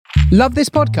Love this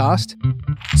podcast?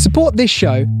 Support this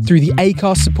show through the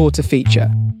Acast supporter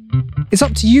feature. It's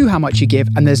up to you how much you give,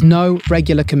 and there's no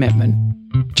regular commitment.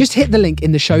 Just hit the link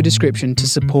in the show description to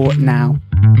support now.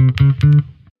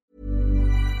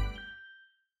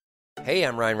 Hey,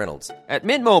 I'm Ryan Reynolds. At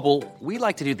Mint Mobile, we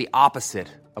like to do the opposite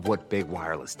of what Big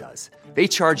Wireless does. They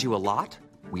charge you a lot,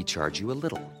 we charge you a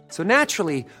little. So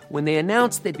naturally, when they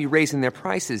announced they'd be raising their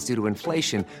prices due to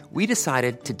inflation, we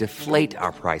decided to deflate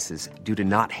our prices due to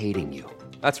not hating you.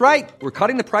 That's right. We're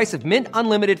cutting the price of Mint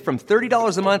Unlimited from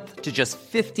 $30 a month to just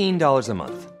 $15 a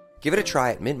month. Give it a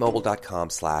try at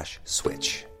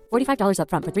mintmobile.com/switch. $45 up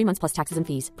front for 3 months plus taxes and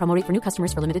fees. Promo rate for new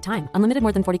customers for limited time. Unlimited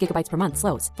more than 40 gigabytes per month.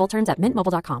 Slows full terms at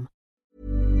mintmobile.com.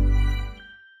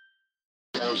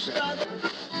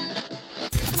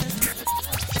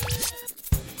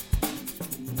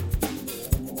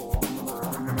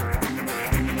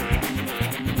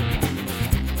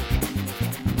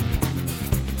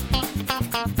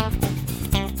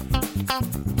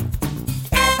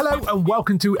 Hello and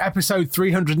welcome to episode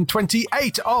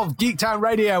 328 of Geektown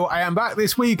Radio. I am back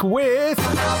this week with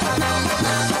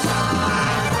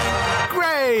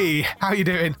Gray. How are you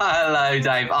doing? Hello,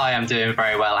 Dave. I am doing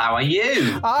very well. How are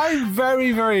you? I'm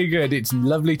very, very good. It's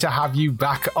lovely to have you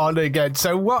back on again.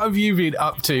 So what have you been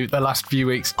up to the last few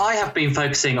weeks? I have been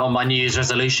focusing on my New Year's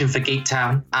resolution for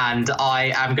Geektown, and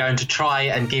I am going to try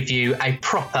and give you a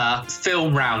proper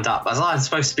film roundup, as I'm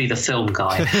supposed to be the film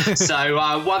guy.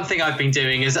 So one thing I've been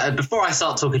doing is, before I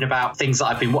start talking about things that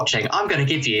I've been watching, I'm going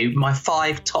to give you my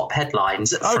 5 top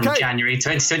headlines from January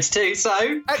 2022.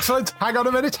 So excellent. Hang on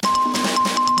a minute.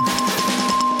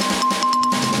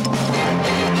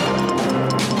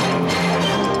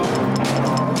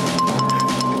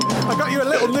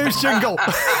 News jingle.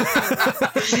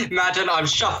 Imagine I'm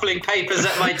shuffling papers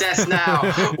at my desk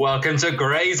now. Welcome to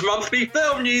Gray's monthly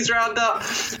film news roundup.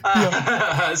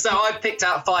 So I've picked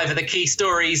out 5 of the key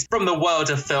stories from the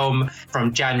world of film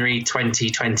from January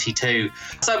 2022.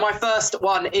 So my first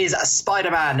one is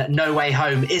Spider-Man No Way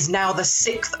Home is now the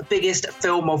 6th biggest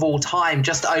film of all time,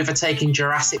 just overtaking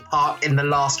Jurassic Park in the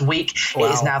last week. Wow.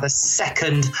 It is now the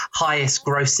 2nd highest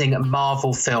grossing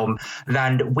Marvel film,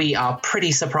 and we are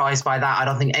pretty surprised by that. I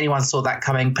don't think anyone saw that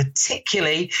coming,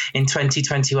 particularly in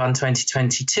 2021,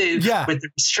 2022 with the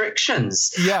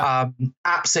restrictions.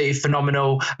 Absolutely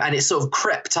phenomenal. And it sort of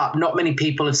crept up. Not many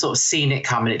people have sort of seen it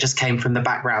coming. It just came from the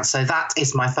background. So that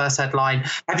is my first headline.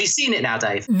 Have you seen it now,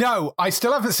 Dave? No, I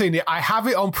still haven't seen it. I have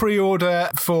it on pre-order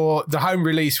for the home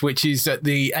release, which is at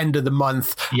the end of the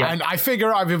month. And I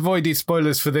figure I've avoided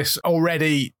spoilers for this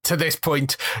already to this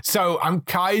point. So I'm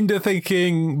kind of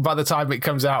thinking by the time it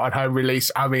comes out on home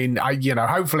release, I mean,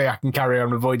 hopefully I can carry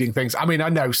on avoiding things. I mean, I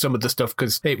know some of the stuff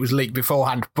because it was leaked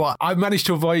beforehand, but I've managed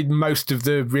to avoid most of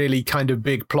the really kind of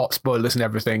big plot spoilers and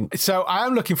everything. So I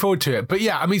am looking forward to it. But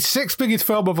yeah, I mean, 6th biggest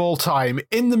film of all time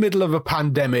in the middle of a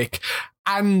pandemic.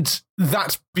 And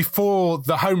that's before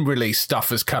the home release stuff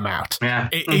has come out. Yeah,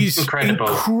 it is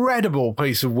incredible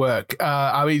piece of work.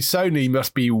 I mean, Sony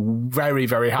must be very,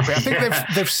 very happy. I think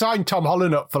they've signed Tom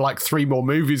Holland up for like 3 more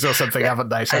movies or something, haven't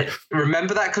they? So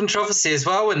remember that controversy as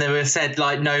well when they were said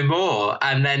like no more,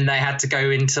 and then they had to go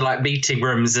into like meeting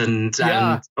rooms and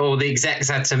all the execs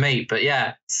had to meet. But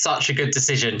yeah, such a good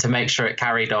decision to make sure it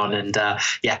carried on, and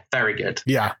very good.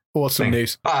 Yeah. Awesome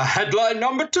news. Headline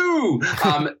number 2.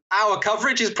 Our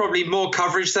coverage is probably more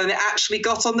coverage than it actually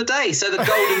got on the day. So the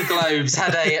Golden Globes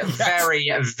had a very,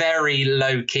 very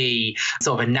low-key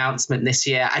sort of announcement this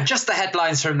year. And just the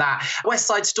headlines from that. West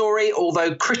Side Story,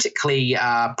 although critically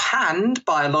panned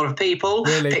by a lot of people,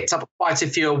 picked up quite a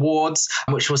few awards,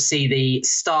 which will see the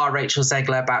star Rachel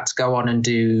Zegler about to go on and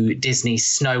do Disney's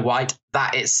Snow White.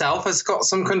 That itself has got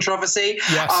some controversy.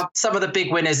 Yes. Some of the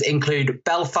big winners include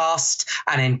Belfast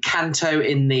and Encanto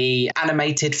in the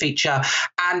animated feature.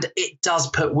 And it does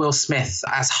put Will Smith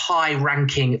as high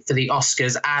ranking for the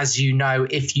Oscars. As you know,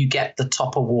 if you get the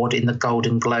top award in the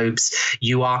Golden Globes,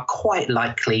 you are quite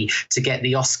likely to get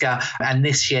the Oscar. And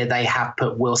this year they have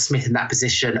put Will Smith in that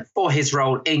position for his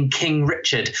role in King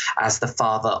Richard as the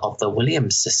father of the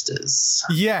Williams sisters.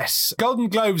 Yes. Golden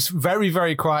Globes, very,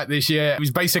 very quiet this year. It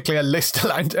was basically a list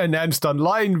announced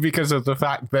online because of the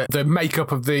fact that the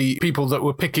makeup of the people that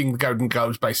were picking the Golden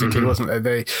Globes, basically, wasn't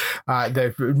there?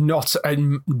 They're not a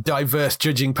diverse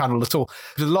judging panel at all.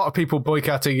 There's a lot of people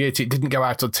boycotting it. It didn't go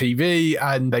out on TV,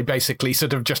 and they basically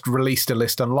sort of just released a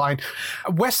list online.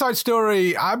 West Side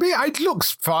Story, I mean, it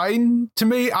looks fine to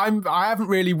me. I haven't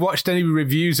really watched any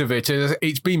reviews of it.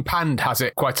 It's been panned, has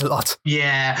it, quite a lot?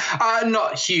 Yeah,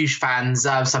 not huge fans.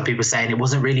 Some people saying it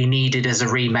wasn't really needed as a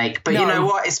remake, but you know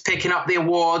what? It's picking picking up the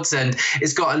awards, and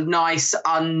it's got a nice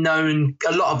unknown,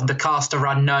 a lot of the cast are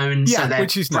unknown, so they're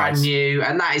which is brand nice. new,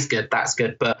 and that is good. That's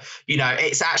good. But, you know,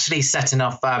 it's actually setting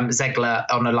off Zegler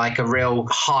on a real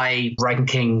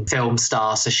high-ranking film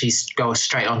star, so she's going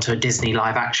straight onto a Disney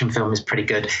live-action film is pretty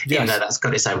good, even though that's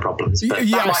got its own problems. But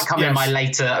that might come in my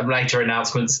later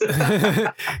announcements.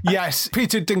 Yes,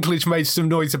 Peter Dinklage made some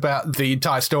noise about the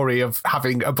entire story of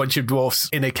having a bunch of dwarfs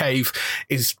in a cave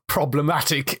is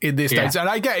problematic in this days. And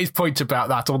I get his point about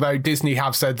that, although Disney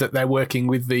have said that they're working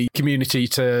with the community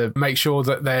to make sure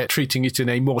that they're treating it in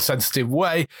a more sensitive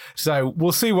way. So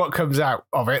we'll see what comes out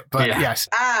of it. But yes.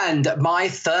 And my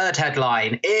third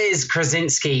headline is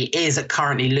Krasinski is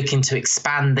currently looking to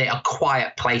expand the A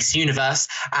Quiet Place universe.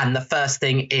 And the first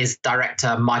thing is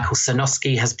director Michael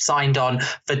Sarnowski has signed on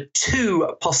for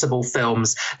 2 possible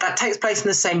films that takes place in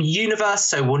the same universe.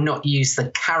 So we'll not use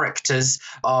the characters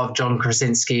of John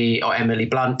Krasinski or Emily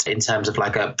Blunt in terms of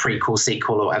like a prequel,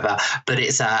 sequel or whatever. But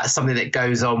it's something that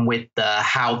goes on with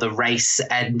how the race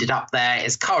ended up there,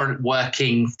 his current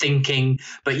working thinking.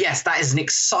 But yes, that is an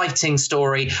exciting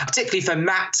story, particularly for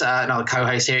Matt, another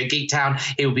co-host here at Geektown.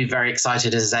 He will be very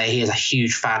excited, as he is a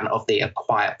huge fan of the A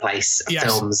Quiet Place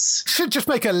films. Should just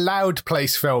make a Loud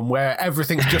Place film where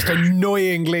everything's just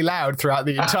annoyingly loud throughout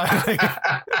the entire thing.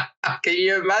 Can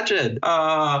you imagine?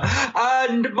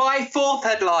 And my fourth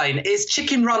headline is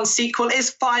Chicken Run sequel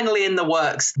is finally in the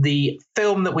works. The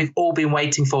film that we've all been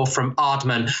waiting for from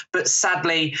Aardman, but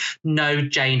sadly, no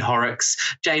Jane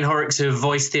Horrocks. Jane Horrocks, who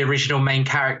voiced the original main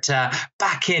character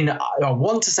back in, I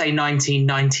want to say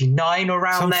 1999 or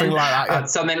around something then. Like that,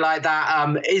 something like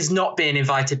that, is not being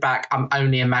invited back. I'm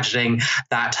only imagining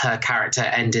that her character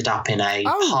ended up in a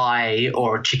pie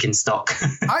or a chicken stock.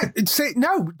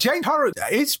 No, Jane Horrocks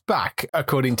is back,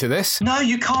 according to this. No,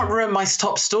 you can't ruin my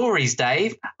top stories,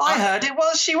 Dave. I heard it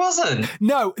was, she wasn't.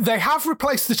 No, they have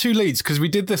replaced the 2 leads because we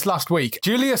did this last week.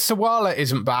 Julia Sawala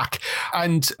isn't back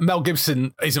and Mel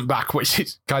Gibson isn't back, which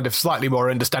is kind of slightly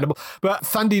more understandable. But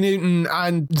Thandie Newton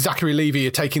and Zachary Levi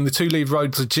are taking the 2 lead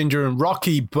roles of Ginger and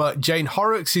Rocky, but Jane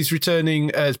Horrocks is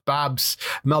returning as Babs,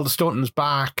 Melda Staunton's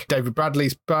back, David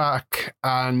Bradley's back,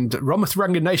 and Romath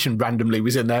Ranganathan randomly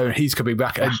was in there and he's coming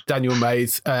back, and Daniel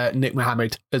Mays, Nick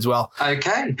Mohammed as well.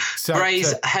 Okay. So,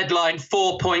 Gray's headline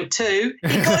 4.2.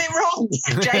 He got it wrong.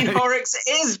 Jane Horrocks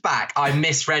is back. I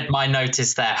misread my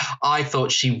notice there. I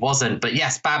thought she wasn't. But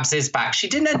yes, Babs is back. She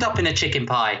didn't end up in a chicken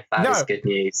pie. That is good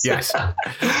news. Yes.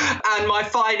 And my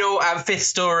final and fifth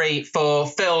story for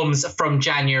films from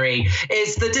January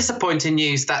is the disappointing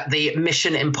news that the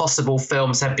Mission Impossible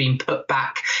films have been put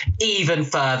back even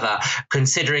further,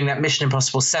 considering that Mission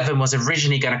Impossible 7 was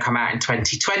originally going to come out in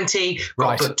 2020,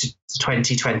 got booked to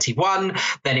 2021,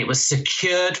 then it was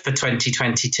secured for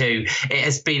 2022. It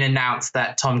has been announced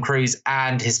that Tom Cruise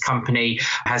and his company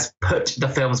has put the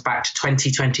films back to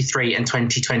 2023 and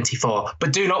 2024.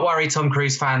 But do not worry, Tom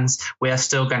Cruise fans, we are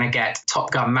still going to get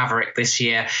Top Gun Maverick this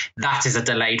year. That is a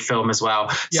delayed film as well.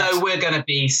 Yes. So we're going to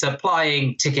be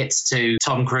supplying tickets to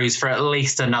Tom Cruise for at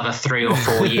least another 3 or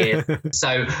 4 years.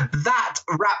 So that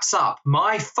wraps up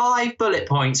my 5 bullet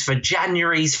points for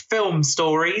January's film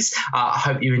stories. I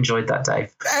hope you enjoyed that,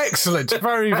 Dave. Excellent.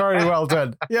 Very, very well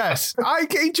done. Yes. I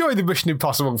enjoy the Mission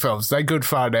Impossible films. They're good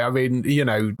fun. I mean, you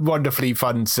know, wonderfully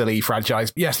fun, silly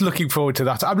franchise. Yes, looking forward to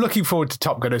that. I'm looking forward to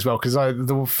Top Gun as well because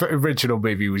the original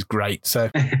movie was great.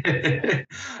 So,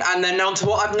 and then on to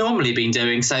what I've normally been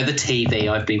doing. So the TV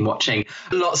I've been watching.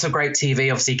 Lots of great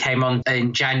TV obviously came on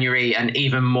in January, and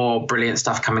even more brilliant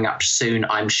stuff coming up soon,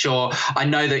 I'm sure. I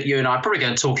know that you and I are probably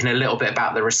going to talk in a little bit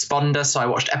about The Responder. So I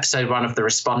watched episode 1 of The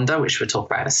Responder, which we'll talk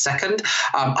about in a second.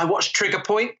 I watched Trigger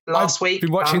Point last week.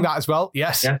 Been watching that as well.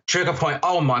 Yes. Yeah. Trigger Point.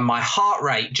 Oh my heart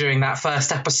rate during that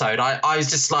first episode. I was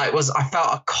just like, I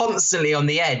felt constantly on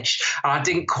the edge, and I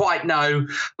didn't quite know,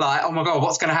 like, oh my God,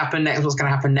 what's going to happen next? What's going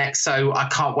to happen next? So I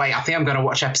can't wait. I think I'm going to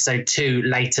watch episode 2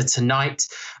 later tonight.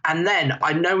 And then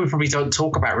I know we probably don't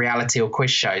talk about reality or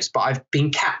quiz shows, but I've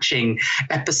been catching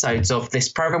episodes of this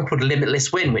program called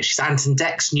Limitless Win, which is Anton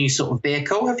Deck's new sort of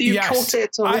vehicle. Have you caught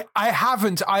it at all? I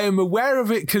haven't. I am aware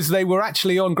of it because they were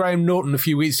actually on Graham Norton a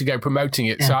few weeks ago promoting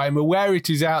it. Yeah. So I'm aware it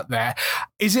is out there.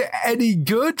 Is it any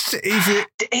good? Is it?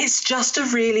 It's just a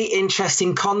really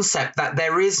interesting concept that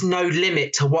there is no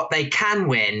limit to what they can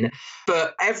win,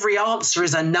 but every answer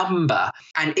is a number.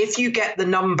 And if you get the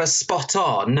number spot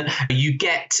on, you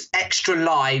get extra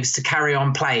lives to carry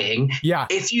on playing. Yeah.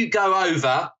 If you go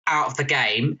over, out of the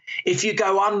game. If you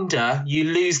go under, you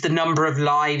lose the number of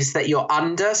lives that you're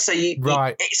under. So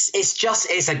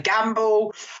it's a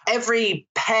gamble. Every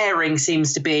pairing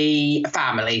seems to be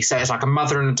family. So it's like a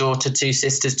mother and a daughter, two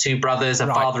sisters, two brothers, a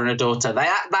father and a daughter.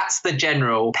 That's the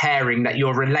general pairing that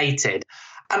you're related.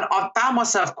 And I found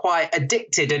myself quite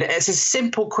addicted. And it's a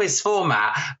simple quiz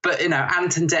format. But,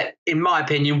 Ant and Dec, in my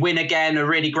opinion, win again. A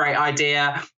really great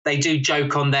idea. They do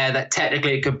joke on there that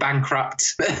technically it could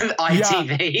bankrupt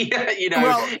ITV.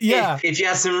 If you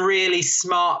have some really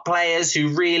smart players who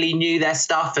really knew their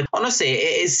stuff. And honestly,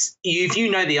 it is, if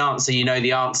you know the answer, you know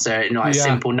the answer in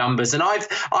simple numbers. And I've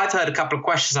heard a couple of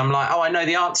questions. I'm like, I know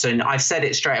the answer. And I've said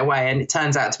it straight away. And it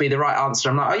turns out to be the right answer.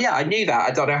 I'm like, I knew that.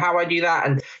 I don't know how I knew that.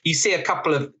 And you see a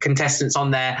couple of contestants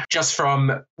on there just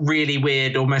from really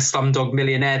weird, almost Slumdog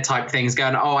Millionaire type things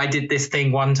going, I did this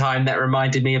thing one time that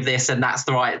reminded me of this. And that's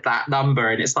that number.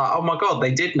 And it's like, oh my God,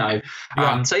 they did know.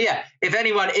 If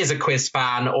anyone is a quiz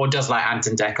fan or does like Ant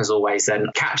and Dec, as always, then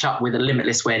catch up with a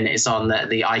Limitless Win. It's on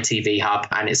the ITV hub,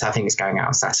 and I think it's going out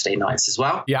on Saturday nights as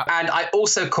well. Yeah. And I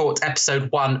also caught episode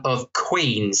 1 of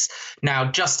Queens. Now,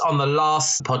 just on the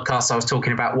last podcast, I was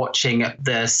talking about watching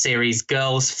the series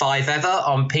Girls 5 Ever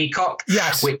on Peacock,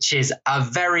 which is a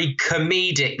very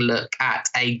comedic look at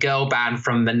a girl band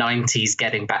from the 90s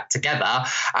getting back together.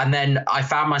 And then I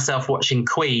found myself watching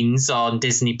Queens on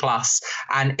Disney Plus,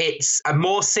 and it's a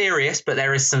more serious, but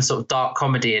there is some sort of dark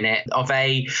comedy in it, of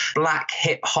a black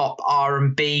hip hop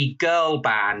R&B girl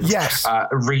band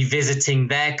revisiting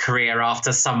their career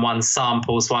after someone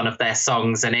samples one of their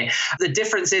songs. And the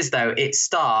difference is, though, it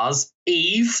stars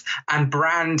Eve and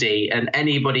Brandy, and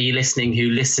anybody listening who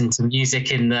listened to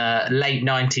music in the late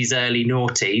 90s, early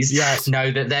noughties know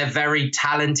that they're very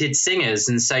talented singers.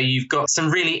 And so you've got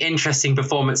some really interesting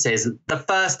performances. The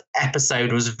first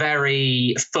episode was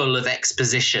very full of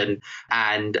exposition,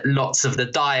 and lots of the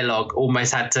dialogue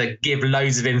almost had to give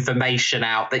loads of information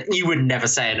out that you would never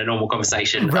say in a normal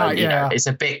conversation. It's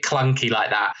a bit clunky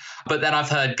like that. But then I've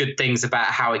heard good things about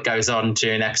how it goes on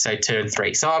during episode 2 and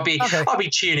 3. So I'll be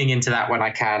tuning into that when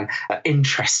I can.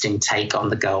 Interesting take on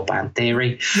the girl band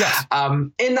theory. Yes.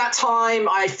 In that time,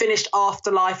 I finished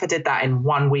Afterlife. I did that in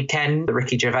one weekend. The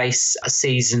Ricky Gervais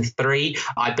season 3.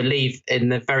 I believe in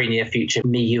the very near future,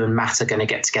 me, you and Matt are going to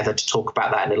get together to talk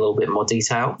about that in a little bit more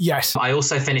detail. Yes. I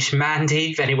also finished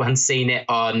Mandy. If anyone's seen it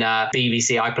on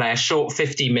BBC iPlayer, short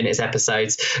 15 minutes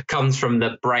episodes, comes from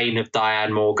the brain of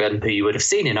Diane Morgan, who you would have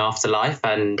seen in Afterlife,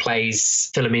 and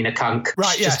plays Philomena Kunk.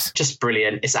 Right, just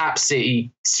brilliant. It's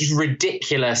absolutely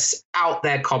ridiculous, out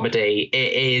there comedy.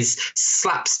 It is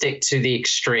slapstick to the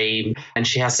extreme, and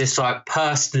she has this like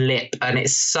pursed lip, and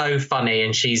it's so funny.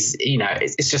 And she's,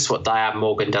 it's just what Diane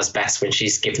Morgan does best when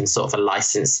she's given sort of a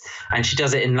license, and she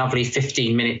does it in lovely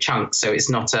 15-minute chunks, so it's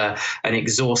not an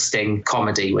exhausting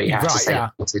comedy where you have to say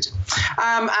it.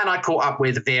 And I caught up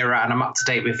with Vera, and I'm up to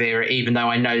date with Vera, even though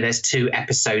I know there's 2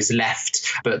 episodes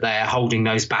left, but they're holding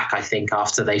those back, I think,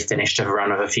 after they finished a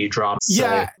run of a few dramas.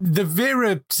 Yeah, the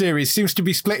Vera series seems to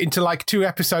be split into like 2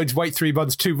 episodes, wait 3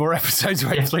 months, 2 more episodes,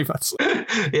 wait 3 months.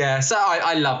 So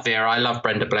I love Vera. I love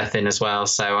Brenda Blethyn as well.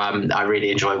 So I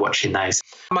really enjoy watching those.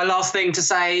 My last thing to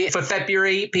say, for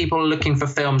February, people are looking for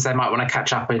films they might want to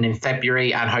catch up in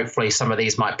February, and hopefully some of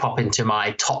these might pop into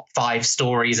my top 5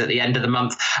 stories at the end of the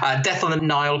month. Death on the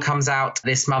Nile comes out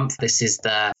this month. This is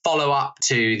the follow-up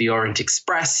to The Orient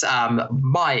Express.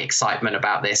 My excitement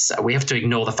about this, we have to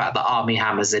ignore the fact that Armie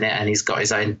Hammer's in it, and he's got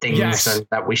his own things and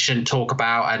that we shouldn't talk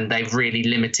about, and they've really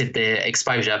limited the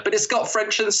exposure. But it's got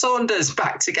French and Saunders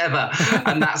back together,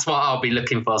 and that's what I'll be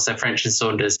looking for. So French and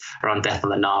Saunders are on Death on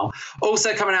the Nile.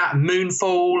 Also coming out,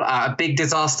 Moonfall, a big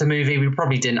disaster movie we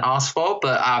probably didn't ask for,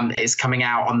 but it's coming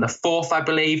out on the 4th, I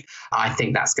believe. I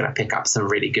think that's going to pick up some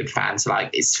really good fans. Like,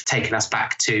 it's taken us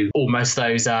back to almost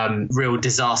those real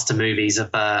disaster movies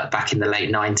of back in the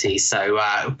late 90s. So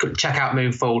check out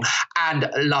Moonfall, and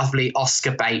lovely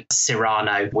Oscar bait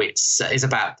Cyrano, which is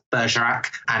about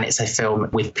Bergerac, and it's a film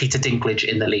with Peter Dinklage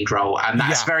in the lead role, and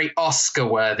that's very Oscar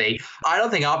worthy. I don't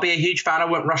think I'll be a huge fan. I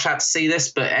won't rush out to see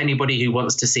this, but anybody who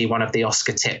wants to see one of the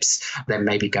Oscar tips, then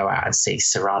maybe go out and see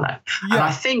Cyrano. And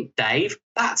I think, Dave,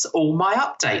 that's all my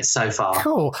updates so far.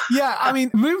 Cool. Yeah, I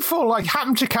mean, Moonfall, I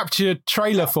happened to capture a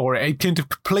trailer for it. It kind of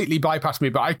completely bypassed me,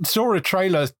 but I saw a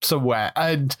trailer somewhere,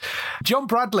 and John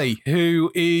Bradley,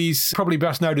 who is probably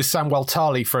best known as Samwell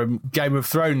Tarly from Game of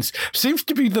Thrones, seems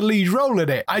to be the lead role in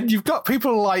it. And you've got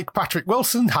people like Patrick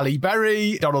Wilson, Halle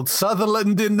Berry, Donald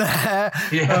Sutherland in there,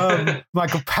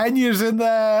 Michael Pena's in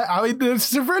there. I mean, there's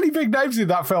some really big names in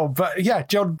that film. But yeah,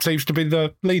 John seems to be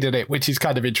the lead in it, which is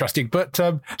kind of interesting. But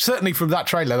certainly from that that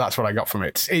trailer, that's what I got from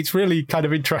it. It's really kind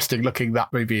of interesting looking,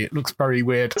 that movie. It looks very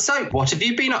weird. So, what have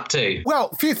you been up to? Well,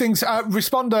 a few things.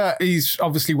 Responder is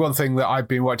obviously one thing that I've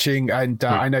been watching, and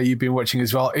I know you've been watching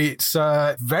as well. It's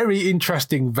very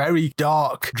interesting, very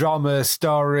dark drama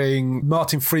starring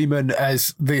Martin Freeman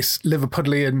as this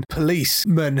Liverpudlian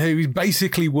policeman who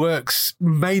basically works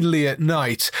mainly at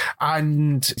night,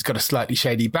 and he's got a slightly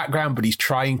shady background, but he's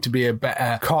trying to be a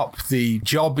better cop. The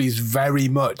job is very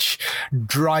much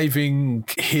driving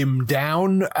him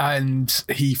down, and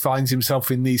he finds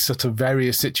himself in these sort of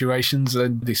various situations,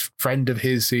 and this friend of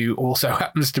his who also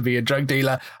happens to be a drug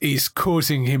dealer is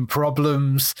causing him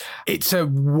problems. It's a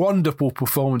wonderful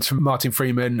performance from Martin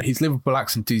Freeman. His Liverpool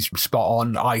accent is spot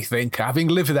on, I think. Having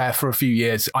lived there for a few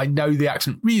years, I know the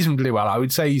accent reasonably well. I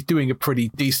would say he's doing a pretty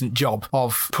decent job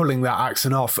of pulling that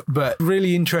accent off, but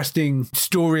really interesting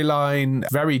storyline,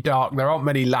 very dark. There aren't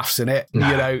many laughs in it. You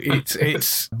know,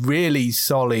 it's really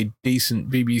solid, decent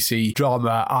BBC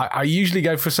drama. I usually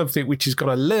go for something which has got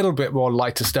a little bit more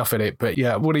lighter stuff in it, but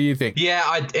yeah, what do you think?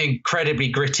 Yeah, incredibly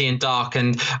gritty and dark,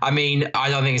 and I mean, I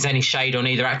don't think there's any shade on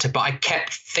either actor, but I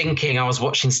kept thinking I was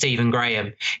watching Stephen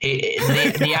Graham.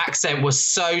 The accent was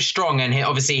so strong, and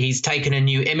obviously he's taken a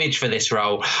new image for this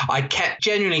role. I kept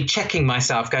genuinely checking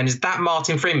myself, going, is that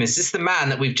Martin Freeman? Is this the man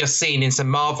that we've just seen in some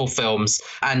Marvel films?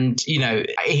 And, you know,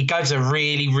 he gives a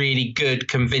really, really good,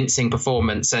 convincing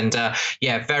performance, and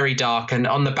yeah, very dark. And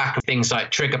on the back of things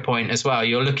like Trigger Point as well,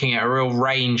 you're looking at a real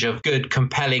range of good,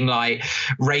 compelling, like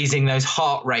raising those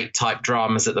heart rate type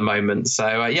dramas at the moment.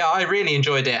 So yeah, I really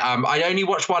enjoyed it. I only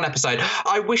watched one episode.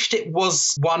 I wished it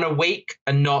was one a week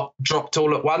and not dropped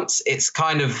all at once. It's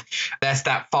kind of, there's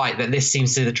that fight that this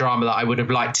seems to be the drama that I would have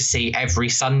liked to see every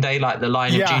Sunday, like the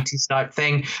Line of Duty type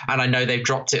thing. And I know they've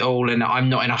dropped it all, and I'm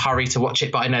not in a hurry to watch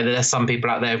it, but I know that there's some people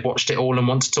out there who've watched it all and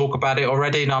want to talk about it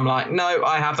already. And I'm like, no,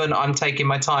 I haven't. I'm taking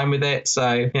my time with it.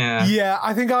 So yeah. Yeah,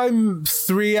 I think I'm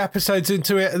 3 episodes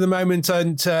into it at the moment,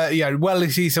 and yeah, well,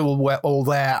 it's all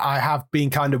there. I have been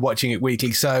kind of watching it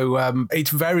weekly, so it's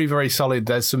very, very solid.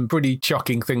 There's some pretty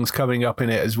shocking things coming up in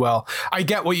it as well. I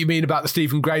get what you mean about the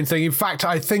Stephen Graham thing. In fact,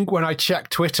 I think when I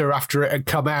checked Twitter after it had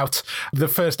come out, the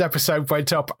first episode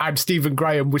went up and Stephen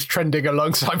Graham was trending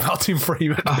alongside Martin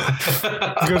Freeman.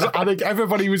 Because I think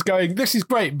everybody was going, this is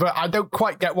great, but I don't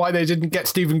quite get why they didn't get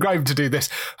Stephen Graham to do this.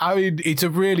 I mean, it's a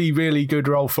really, really good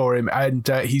role for him, and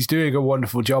he's doing a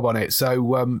wonderful job on it.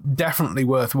 So definitely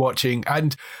worth watching.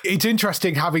 And it's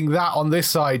interesting having that on this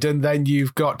side, and then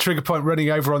you've got Trigger Point running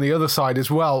over on the other side as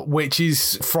well, which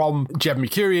is from Jed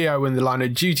Mercurio and the Line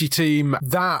of Duty team.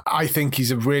 That, I think,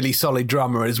 is a really solid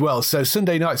drama as well. So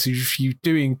Sunday nights, if you're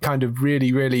doing kind of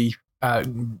really, really I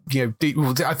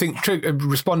think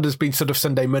Responder's been sort of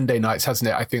Sunday, Monday nights, hasn't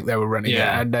it? I think they were running it.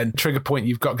 And then Trigger Point,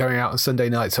 you've got going out on Sunday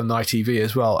nights on ITV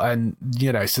as well. And,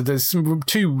 you know, so there's some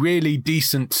 2 really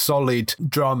decent, solid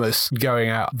dramas going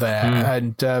out there.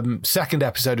 And second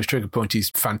episode of Trigger Point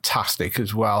is fantastic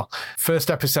as well.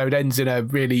 First episode ends in a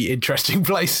really interesting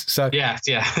place. So yeah.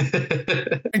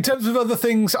 In terms of other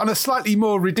things, on a slightly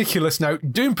more ridiculous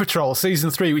note, Doom Patrol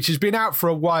Season 3, which has been out for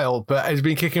a while, but has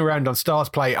been kicking around on Stars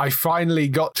Play, I finally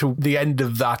got to the end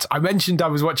of that. I mentioned I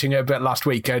was watching it a bit last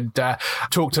week and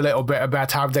talked a little bit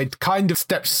about how they'd kind of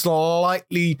stepped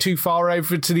slightly too far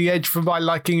over to the edge for my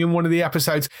liking in one of the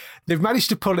episodes. They've managed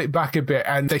to pull it back a bit,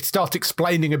 and they start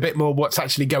explaining a bit more what's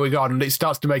actually going on, and it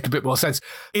starts to make a bit more sense.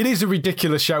 It is a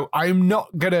ridiculous show. I'm not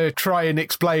going to try and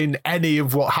explain any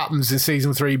of what happens in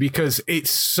Season 3 because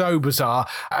it's so bizarre.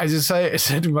 As I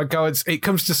said in my comments, it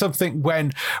comes to something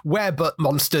when werebutt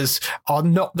monsters are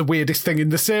not the weirdest thing in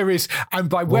the series. And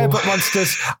by werebutt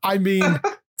monsters, I mean,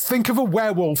 think of a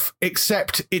werewolf,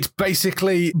 except it's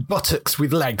basically buttocks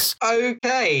with legs.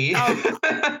 Okay.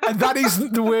 And that is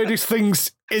the weirdest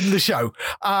things in the show.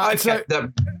 Okay,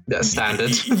 that's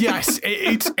standard. Yes,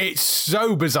 it's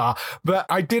so bizarre. But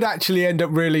I did actually end up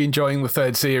really enjoying the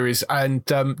third series, and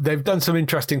they've done some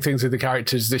interesting things with the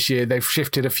characters this year. They've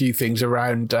shifted a few things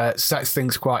around, sets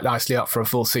things quite nicely up for a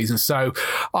full season. So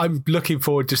I'm looking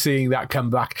forward to seeing that come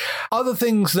back. Other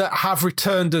things that have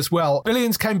returned as well.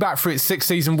 Billions came back for its 6th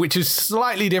season, which is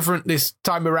slightly different this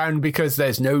time around because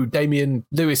there's no Damian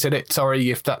Lewis in it.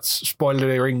 Sorry if that's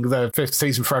spoilering the 5th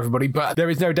season for everybody, but there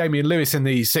is no Damian Lewis in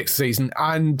the 6th season,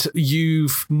 and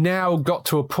you've now got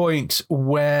to a point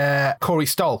where Corey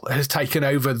Stoll has taken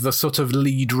over the sort of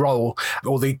lead role,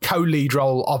 or the co-lead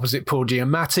role opposite Paul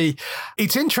Giamatti.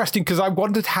 It's interesting because I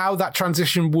wondered how that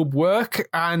transition would work,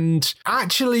 and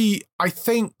actually I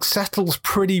think settles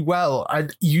pretty well,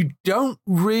 and you don't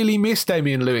really miss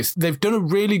Damian Lewis. They've done a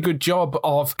really good job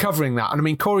of covering that. And I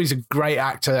mean, Corey's a great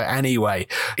actor anyway.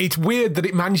 It's weird that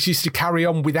it manages to carry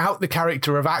on without the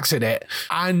character of Axe in it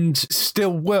and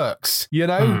still works, you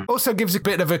know? Also gives a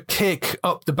bit of a kick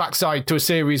up the backside to a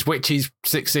series which is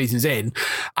 6 seasons in,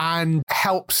 and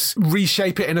helps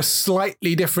reshape it in a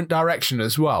slightly different direction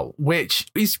as well, which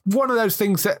is one of those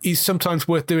things that is sometimes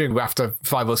worth doing after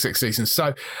 5 or 6 seasons.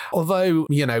 So although,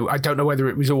 you know, I don't know whether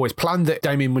it was always planned that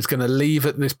Damien was going to leave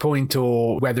at this point,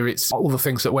 or whether it's all the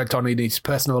things that went on in his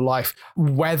personal life,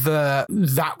 whether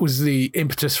that was the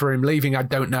impetus for him leaving, I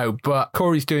don't know. But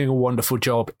Corey's doing a wonderful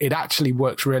job. It actually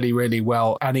works really, really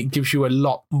well, and it gives you a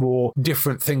lot more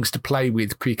different things to play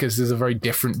with because there's a very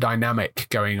different dynamic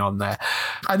going on there.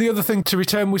 And the other thing to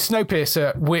return was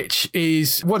Snowpiercer, which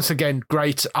is once again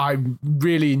great. I'm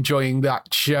really enjoying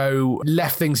that show.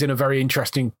 Left things in a very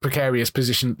interesting, precarious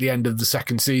position at the end of the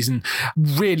second season.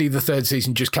 Really, the third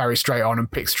season just carries straight on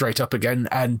and picks straight up again,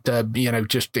 and you know,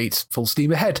 just eats full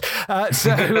steam ahead.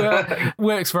 So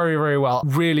works very, very well.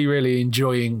 Really, really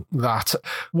enjoying that.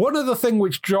 One other thing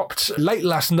which dropped late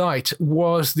last night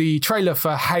was the trailer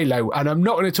for Halo, and I'm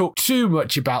not going to talk too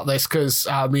much about this because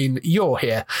I mean you're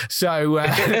here. So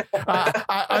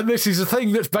and this is a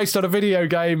thing that's based on a video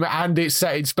game and it's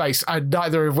set in space, and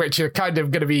neither of which are kind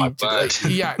of going to be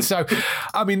yeah. So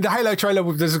I mean, the Halo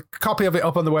trailer, there's a copy of it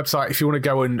up on the website if you want to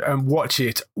go and watch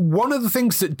it. One of the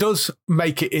things that does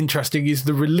make it interesting is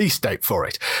the release date for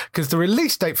it, because the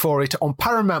release date for it on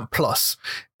Paramount Plus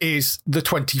is the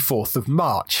 24th of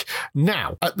March.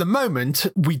 Now, at the moment,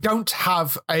 we don't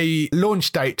have a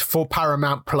launch date for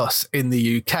Paramount Plus in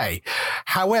the UK.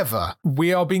 However,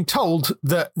 we are being told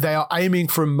that they are aiming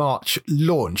for a March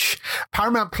launch.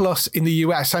 Paramount Plus in the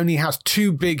US only has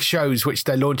 2 big shows which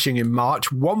they're launching in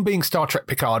March, one being Star Trek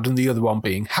Picard and the other one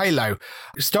being Halo.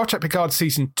 Star Trek Picard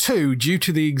Season 2, due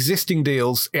to the existing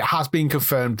deals, it has been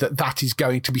confirmed that that is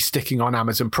going to be sticking on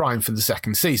Amazon Prime for the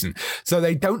second season. So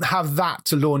they don't have that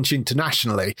to launch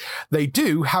internationally. They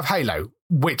do have Halo,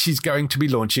 which is going to be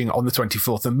launching on the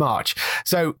 24th of March.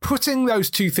 So putting those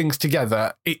two things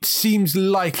together, it seems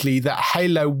likely that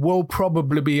Halo will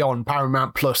probably be on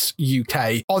Paramount Plus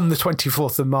UK on the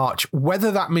 24th of March.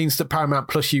 Whether that means that Paramount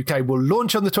Plus UK will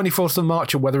launch on the 24th of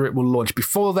March or whether it will launch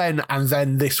before then and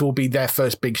then this will be their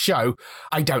first big show,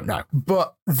 I don't know.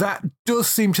 But that does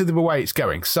seem to be the way it's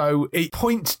going. So it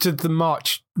points to the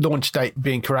March launch date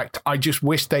being correct. I just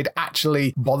wish they'd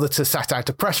actually bother to set out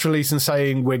a press release and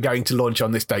saying we're going to launch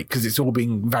on this date, because it's all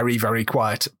been very, very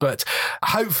quiet. But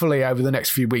hopefully over the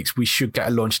next few weeks we should get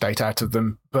a launch date out of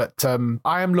them. But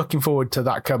I am looking forward to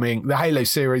that coming. The Halo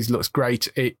series looks great.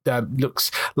 It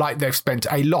looks like they've spent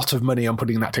a lot of money on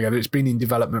putting that together. It's been in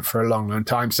development for a long, long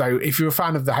time. So if you're a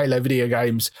fan of the Halo video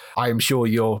games, I am sure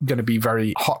you're going to be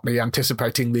very hotly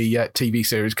anticipating the TV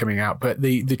series coming out. But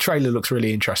the trailer looks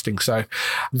really interesting. So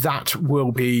that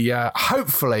will be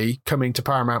hopefully coming to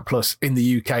Paramount Plus in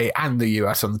the UK and the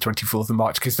US on the 24th of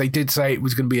March, because they did say it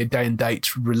was going to be a day and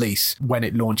date release when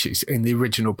it launches in the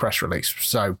original press release.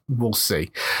 So we'll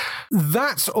see.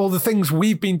 That's all the things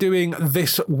we've been doing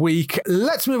this week.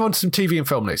 Let's move on to some TV and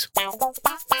film news.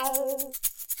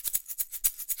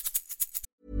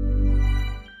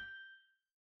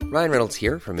 Ryan Reynolds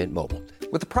here from Mint Mobile.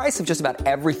 With the price of just about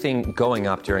everything going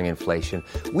up during inflation,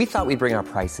 we thought we'd bring our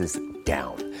prices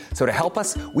down. So to help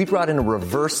us, we brought in a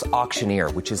reverse auctioneer,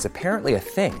 which is apparently a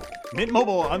thing. Mint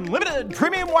Mobile Unlimited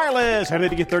Premium Wireless. How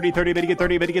to get 30, 30, bit to get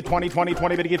 30, bit to get 20, 20,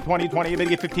 20, bit to get 20, 20, bit to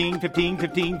get 15, 15,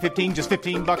 15, 15, just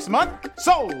 $15 a month?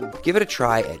 Sold! Give it a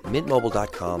try at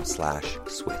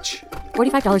mintmobile.com/switch.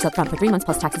 $45 up front for 3 months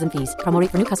plus taxes and fees. Promo rate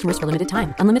for new customers for limited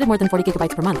time. Unlimited more than 40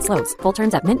 gigabytes per month. Slows full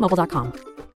terms at mintmobile.com.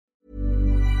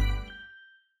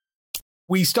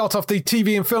 We start off the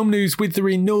TV and film news with the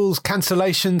renewals,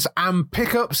 cancellations and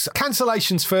pickups.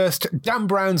 Cancellations first. Dan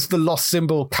Brown's The Lost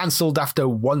Symbol cancelled after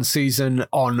 1 season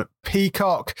on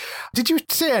Peacock. Did you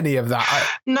see any of that?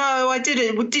 No, I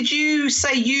didn't. Did you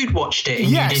say you'd watched it and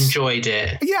Yes. you'd enjoyed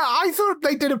it? Yeah, I thought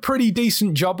they did a pretty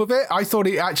decent job of it. I thought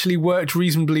it actually worked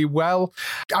reasonably well.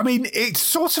 I mean, it's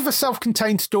sort of a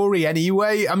self-contained story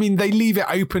anyway. I mean, they leave it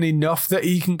open enough that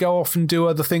he can go off and do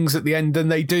other things at the end,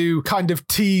 and they do kind of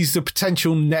tease the potential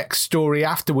next story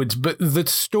afterwards. But the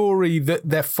story that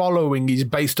they're following is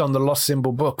based on the Lost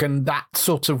Symbol book, and that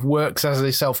sort of works as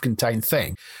a self-contained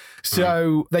thing.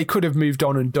 So they could have moved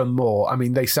on and done more. I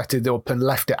mean, they set it up and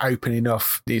left it open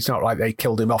enough. It's not like they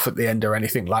killed him off at the end or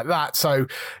anything like that. So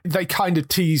they kind of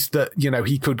teased that, you know,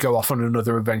 he could go off on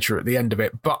another adventure at the end of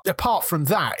it. But apart from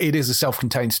that, it is a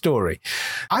self-contained story.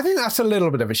 I think that's a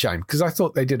little bit of a shame because I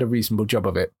thought they did a reasonable job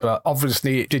of it. But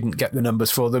obviously it didn't get the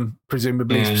numbers for them,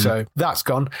 presumably. So that's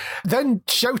gone. Then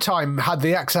Showtime had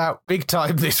the X out big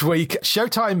time this week.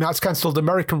 Showtime has cancelled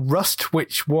American Rust,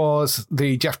 which was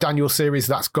the Jeff Daniels series.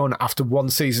 That's gone after one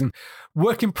season.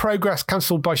 Work in Progress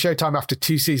cancelled by Showtime after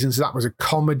 2 seasons. That was a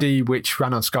comedy which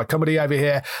ran on Sky Comedy over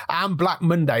here. And Black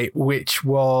Monday, which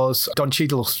was Don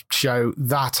Cheadle's show,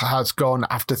 that has gone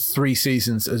after 3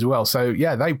 seasons as well. So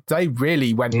yeah, they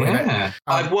really went with it.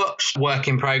 I watched Work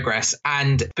in Progress,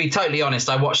 and to be totally honest,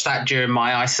 I watched that during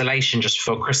my isolation just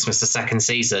before Christmas, the 2nd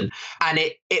season. And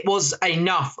it was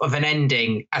enough of an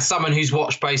ending. As someone who's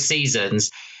watched both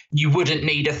seasons, you wouldn't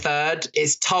need a third.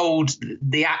 It's told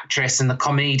the actress and the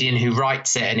comedian who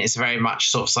writes it, and it's very much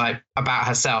sort of like about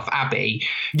herself, Abby.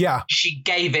 Yeah. She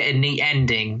gave it a neat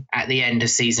ending at the end of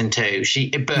season 2.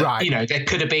 You know, there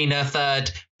could have been a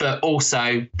third, but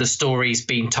also the story's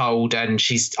been told, and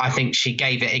I think she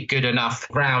gave it a good enough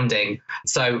grounding.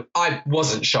 So I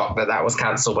wasn't shocked that was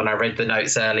cancelled when I read the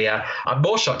notes earlier. I'm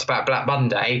more shocked about Black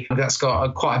Monday. That's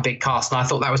got quite a big cast, and I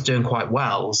thought that was doing quite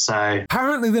well. So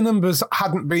apparently the numbers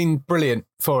hadn't been brilliant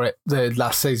for it the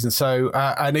last season. So,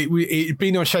 and it'd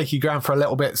been on shaky ground for a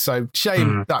little bit. So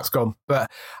shame that's gone.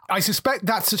 But I suspect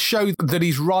that's a show that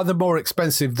is rather more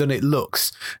expensive than it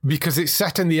looks because it's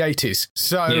set in the 80s.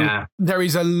 So there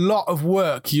is a lot of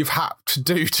work you've had to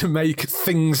do to make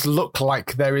things look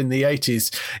like they're in the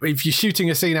 80s. If you're shooting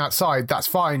a scene outside, that's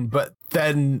fine. But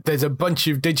then there's a bunch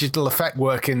of digital effect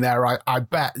work in there, I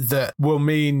bet, that will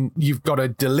mean you've got to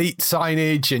delete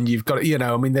signage and you've got to, you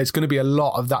know, I mean, there's going to be a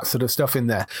lot of that sort of stuff in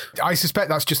there. I suspect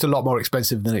that's just a lot more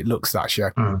expensive than it looks, that show.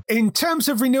 In terms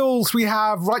of renewals, we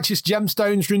have Righteous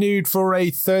Gemstones renewed for a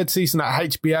 3rd season at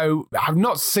HBO. I've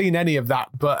not seen any of that,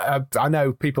 but I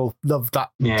know people love that.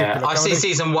 Yeah, I've seen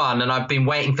season 1 and I've been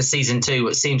waiting for season 2.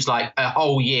 It seems like a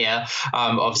whole year.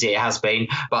 Obviously it has been,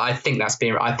 but I think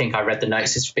I read the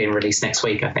notes. It's being released next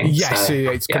week, I think. Yes, so,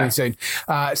 it's coming soon.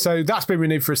 So that's been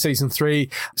renewed for a season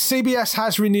 3. CBS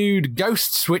has renewed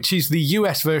Ghosts, which is the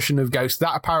US version of Ghosts.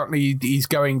 That apparently is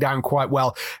going down quite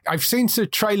well. I've seen the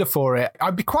trailer for it.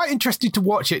 I'd be quite interested to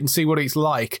watch it and see what it's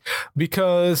like,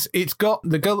 because it's got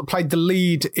the girl that played the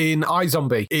lead in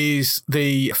iZombie is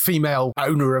the female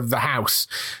owner of the house.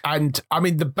 And I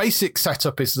mean, the basic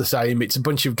setup is the same. It's a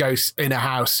bunch of ghosts in a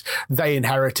house. They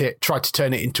inherit it, try to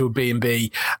turn it into a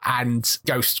B&B, and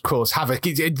ghosts cause havoc.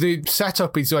 The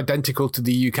setup is identical to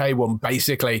the UK one,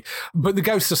 basically, but the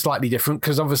ghosts are slightly different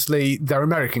because obviously they're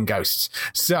American ghosts.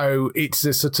 So it's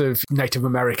a sort of Native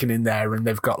American in there, and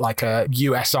they've got like a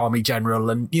US Army general,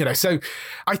 and, you know, so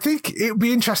I think it would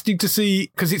be interesting to see,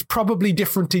 because it's probably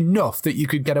different enough that you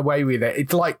could get away with it.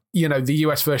 It's like, you know, the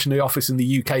US version of The Office and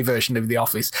the UK version of The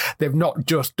Office. They've not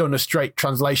just done a straight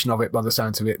translation of it by the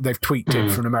sounds of it. They've tweaked it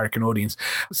for an American audience.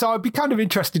 So I'd be kind of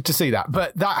interested to see that.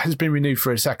 But that has been renewed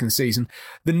for a 2nd season.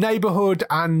 The Neighbourhood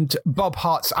and Bob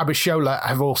Hart's Abishola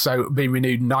have also been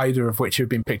renewed, neither of which have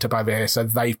been picked up over here. So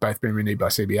they've both been renewed by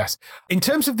CBS. In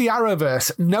terms of the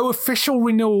Arrowverse, no official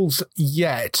renewals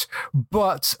yet,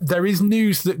 but there is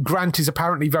news that Grant is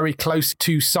apparently very close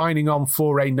to signing on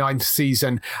for a 9th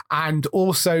season. And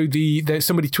also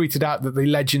somebody tweeted out that the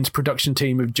Legends production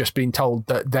team have just been told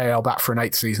that they are back for an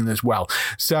 8th season as well.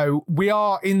 So we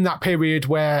are in that period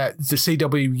where the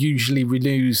CW usually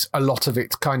renews a lot of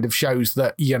its kind of shows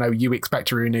that, you know, you expect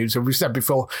to renew. So we've said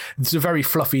before, it's a very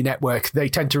fluffy network. They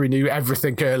tend to renew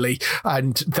everything early,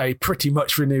 and they pretty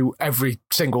much renew every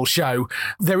single show.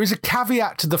 There is a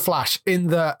caveat to The Flash in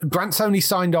that Grant's only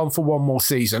signed on for 1 more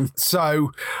season.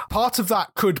 So part of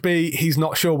that could be he's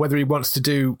not sure whether he wants to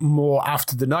do more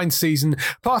after the 9th season.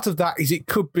 Part of that is it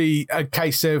could be a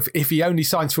case of if he only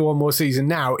signs for 1 more season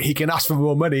now, he can ask for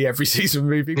more money every season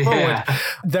moving forward.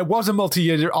 There was a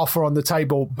multi-year offer on the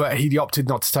table, but he opted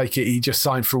not to take it. He just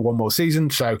signed for 1 more season.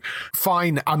 So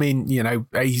fine. I mean, you know,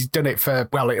 he's done it for,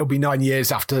 well, it'll be 9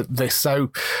 years after this.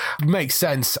 So makes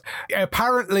sense.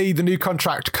 Apparently the new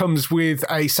contract comes with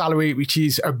a salary which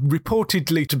is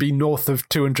reportedly to be north of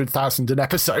 200,000 an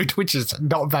episode, which is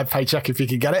not a bad paycheck if you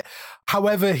can get it.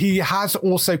 However, he has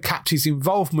also capped his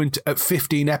involvement at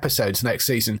 15 episodes next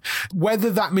season. Whether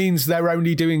that means they're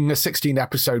only doing a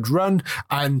 16-episode run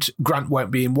and Grant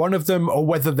won't be in one of them, or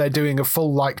whether they're doing a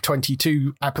full,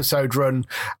 22-episode run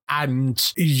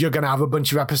and you're going to have a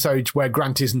bunch of episodes where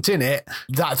Grant isn't in it,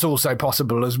 that's also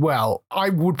possible as well. I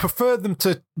would prefer them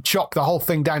to chop the whole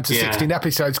thing down to 16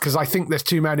 episodes because I think there's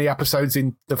too many episodes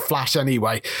in The Flash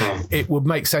anyway. It would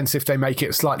make sense if they make it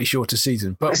a slightly shorter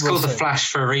season. But it's called The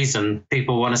Flash for a reason.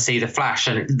 People want to see The Flash,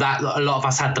 and that a lot of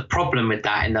us had the problem with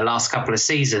that in the last couple of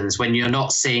seasons when you're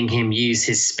not seeing him use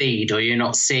his speed, or you're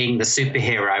not seeing the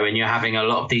superhero, and you're having a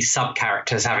lot of these sub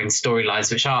characters having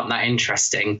storylines which aren't that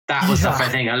interesting. That was I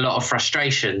think a lot of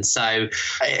frustration. So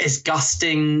is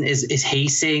Gusting, is he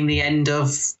seeing the end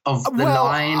of the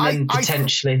line and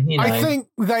potentially, you know? I think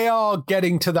they are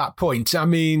getting to that point. I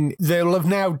mean, they'll have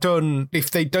now done,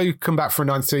 if they do come back for a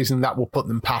 9th season, that will put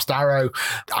them past Arrow.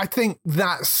 I think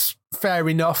that's fair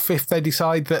enough if they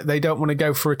decide that they don't want to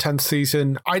go for a 10th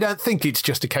season. I don't think it's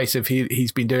just a case of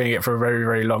he's been doing it for a very,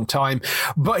 very long time,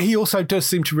 but he also does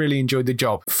seem to really enjoy the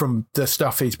job from the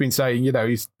stuff he's been saying. You know,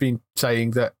 he's been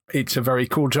saying that it's a very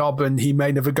cool job and he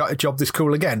may never get a job this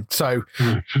cool again. So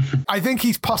I think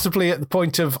he's possibly at the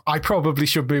point of, I probably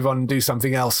should move on and do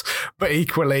something else, but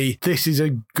equally this is a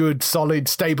good, solid,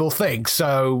 stable thing.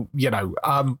 So, you know,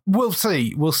 we'll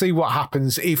see what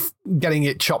happens if getting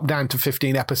it chopped down to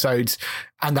 15 episodes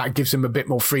and that gives him a bit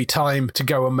more free time to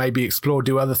go and maybe explore,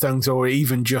 do other things, or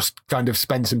even just kind of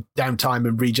spend some downtime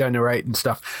and regenerate and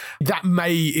stuff. That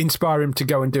may inspire him to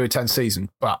go and do a 10th season,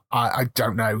 but I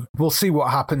don't know. We'll see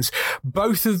what happens.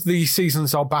 Both of the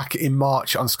seasons are back in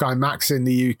March on Sky Max in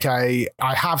the UK.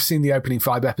 I have seen the opening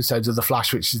 5 episodes of The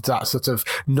Flash, which is that sort of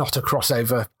not a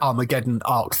crossover Armageddon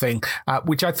arc thing,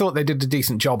 which I thought they did a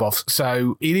decent job of.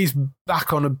 So it is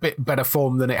back on a bit better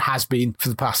form than it has been for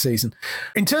the past season.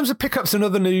 In terms of pickups and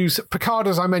other news, Picard,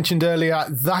 as I mentioned earlier,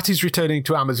 that is returning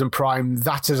to Amazon Prime.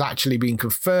 That has actually been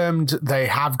confirmed. They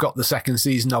have got the 2nd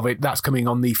season of it. That's coming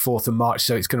on the 4th of March,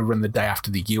 so it's going to run the day after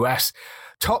the US.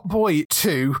 Top Boy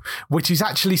 2, which is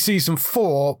actually season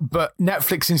 4, but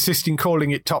Netflix insisting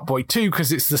calling it Top Boy 2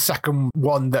 because it's the second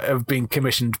one that have been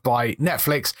commissioned by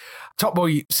Netflix. Top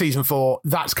Boy season 4,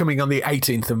 that's coming on the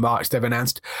 18th of March, they've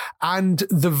announced. And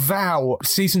The Vow,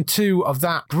 season 2 of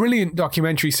that brilliant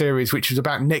documentary series, which was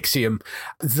about Nixium,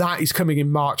 that is coming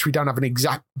in March. We don't have an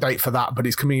exact date for that, but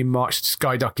it's coming in March to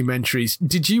Sky Documentaries.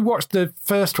 Did you watch the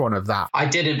first one of that? I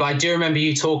didn't, but I do remember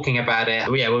you talking about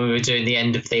it, when we were doing the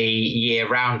end of the year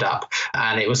roundup,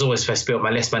 and it was always supposed to be on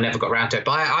my list, but I never got around to it.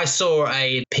 But I saw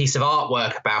a piece of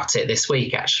artwork about it this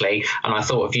week, actually, and I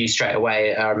thought of you straight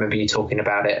away. I remember you talking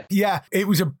about it. Yeah, it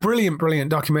was a brilliant,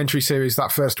 brilliant documentary series,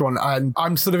 that first one, and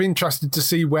I'm sort of interested to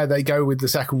see where they go with the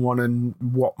second one and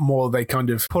what more they kind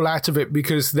of pull out of it,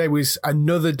 because there was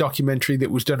another documentary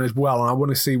that was done as well, and I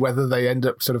want to see whether they end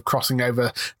up sort of crossing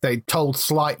over. They told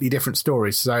slightly different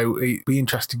stories, so it'd be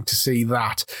interesting to see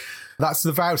that. That's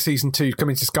The Vow season 2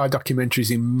 coming to Sky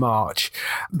Documentaries in March.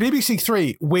 BBC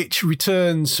 3, which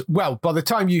returns, well, by the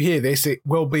time you hear this, it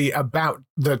will be about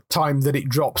the time that it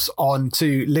drops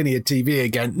onto linear TV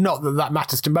again. Not that that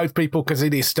matters to most people because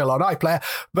it is still on iPlayer,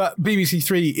 but BBC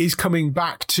 3 is coming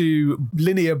back to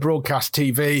linear broadcast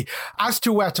TV. As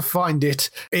to where to find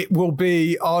it, it will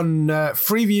be on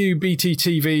Freeview, BT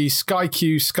TV, Sky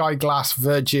Q, Sky Glass,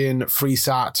 Virgin,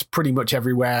 Freesat, pretty much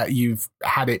everywhere you've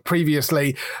had it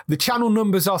previously. The channel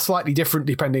numbers are slightly different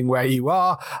depending where you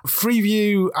are.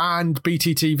 Freeview and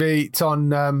BT TV, it's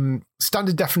on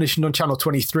standard definition on channel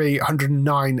 23,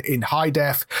 109 in high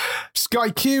def.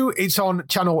 Sky Q, it's on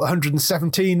channel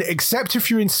 117, except if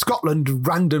you're in Scotland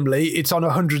randomly, it's on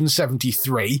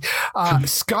 173.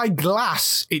 Sky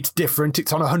Glass, it's different.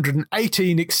 It's on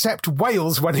 118, except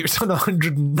Wales when it's on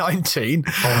 119.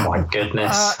 Oh my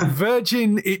goodness.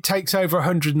 Virgin, it takes over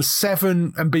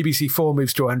 107, and BBC 4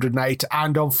 moves to 108.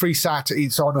 And on Freesat,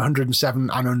 it's on 107 and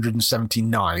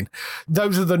 179.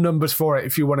 Those are the numbers for it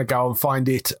if you want to go and find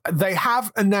it. They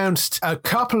have announced a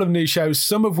couple of new shows,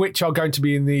 some of which are going to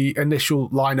be in the initial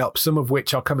lineup, some of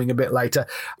which are coming a bit later.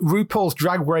 RuPaul's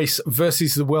Drag Race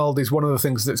versus the World is one of the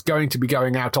things that's going to be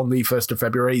going out on the 1st of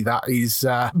February. That is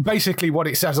basically what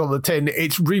it says on the tin.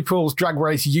 It's RuPaul's Drag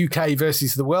Race UK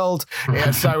versus the World.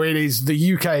 So it is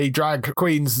the UK drag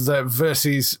queens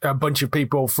versus a bunch of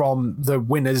people from the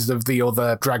winners of the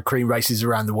other drag queen races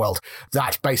around the world.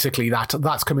 That's basically that.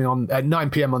 That's coming on at 9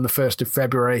 p.m. on the 1st of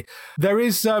February. There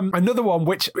is another one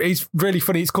which is really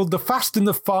funny. It's called The Fast and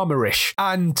the Farmerish,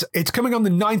 and it's coming on the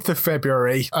 9th of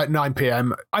February at 9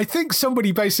 p.m. I think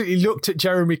somebody basically looked at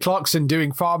Jeremy Clarkson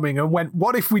doing farming and went,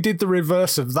 what if we did the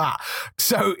reverse of that?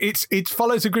 So it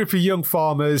follows a group of young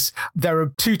farmers. There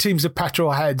are 2 teams of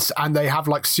petrol heads, and they have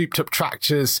like souped up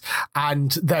tractors,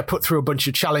 and they're put through a bunch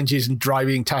of challenges and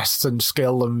driving tests and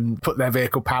skill and put their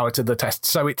vehicle power to the test.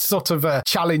 So it's sort of a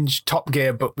challenge Top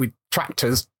Gear, but with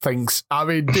tractors things. I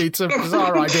mean, it's a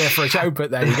bizarre idea for a show,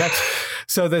 but there you go.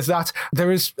 So there's that.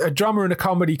 There is a drama and a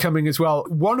comedy coming as well.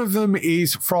 One of them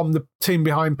is from the team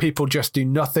behind People Just Do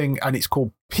Nothing, and it's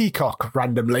called Peacock,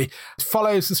 randomly. It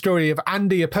follows the story of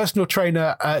Andy, a personal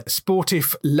trainer at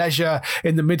Sportive Leisure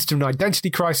in the midst of an identity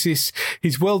crisis.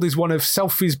 His world is one of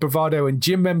selfies, bravado, and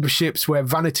gym memberships where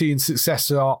vanity and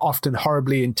success are often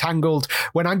horribly entangled.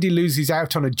 When Andy loses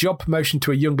out on a job promotion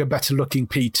to a younger, better-looking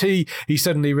PT, he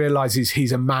suddenly realizes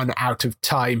he's a man out of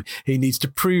time. He needs to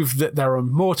prove that there are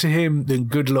more to him than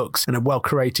good looks and a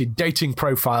well-created dating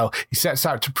profile. He sets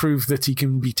out to prove that he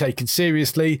can be taken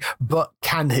seriously, but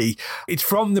can he? It's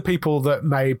from the people that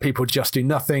made People Just Do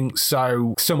Nothing,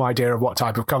 so some idea of what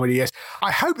type of comedy it is.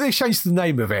 I hope they change the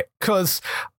name of it, because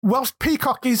whilst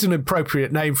Peacock is an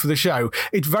appropriate name for the show,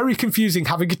 it's very confusing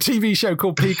having a TV show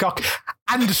called Peacock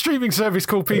and a streaming service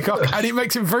called Peacock, and it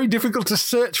makes it very difficult to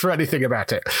search for anything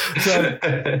about it. So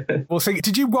we'll see.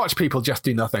 Did you watch People Just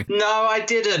Do Nothing? No, I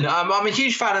didn't. I'm a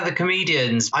huge fan of the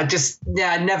comedians. I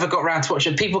never got around to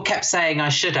watching it. People kept saying I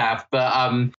should have,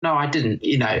 but no, I didn't.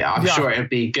 I'm sure it would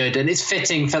be good, and it's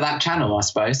fitting for that channel, I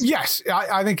suppose. Yes,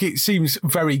 I think it seems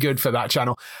very good for that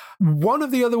channel. One of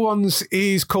the other ones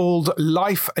is called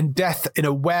Life and Death in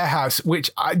a Warehouse, which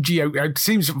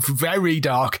seems very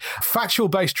dark.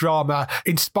 Factual-based drama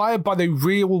inspired by the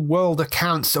real-world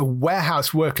accounts of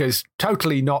warehouse workers,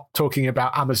 totally not talking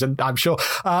about Amazon, I'm sure,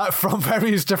 from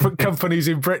various different companies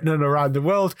in Britain and around the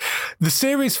world. The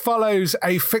series follows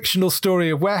a fictional story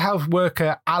of warehouse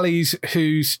worker Alice,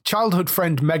 whose childhood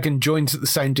friend Megan joins at the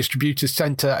same distributor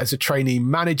centre as a trainee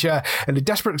manager. In a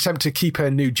desperate attempt to keep her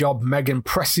new job, Megan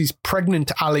presses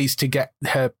pregnant Alice to get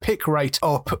her pick rate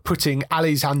up, putting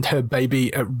Alice and her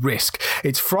baby at risk.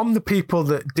 It's from the people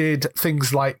that did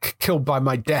things like Killed by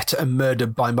My Debt and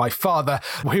Murdered by My Father.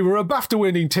 We were a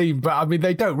BAFTA-winning team, but I mean,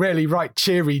 they don't really write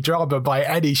cheery drama by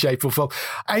any shape or form.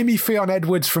 Amy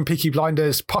Fionn-Edwards from Peaky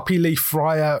Blinders, Poppy Lee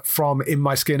Fryer from In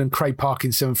My Skin, and Craig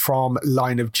Parkinson from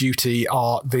Line of Duty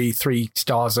are the 3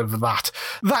 stars of that.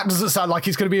 That doesn't sound like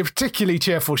it's going to be a particularly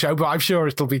cheerful show, but I'm sure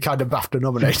it'll be kind of BAFTA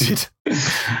nominated.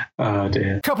 Oh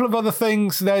dear. A couple of other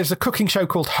things. There's a cooking show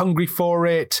called Hungry for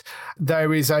It.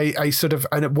 There is a sort of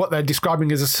what they're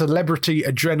describing as a celebrity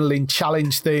adrenaline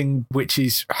challenge thing, which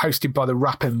is hosted by the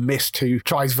rapper Mist, who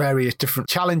tries various different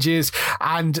challenges.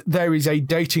 And there is a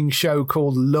dating show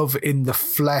called Love in the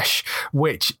Flesh,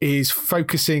 which is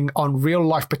focusing on real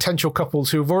life potential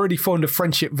couples who have already formed a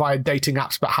friendship via dating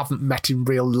apps but haven't met in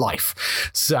real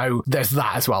life. So there's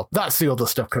that as well. That's the other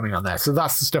stuff coming on there. So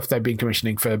that's the stuff they've been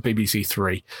commissioning for BBC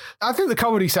Three. I think the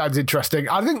comedy sounds interesting.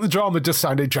 I think the drama does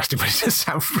sound interesting, but it does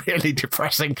sound really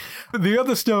depressing. The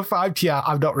other stuff,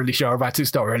 I'm not really sure about.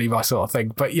 It's not really my sort of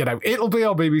thing. But, it'll be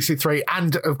on BBC Three,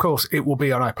 and, of course, it will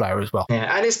be on iPlayer as well.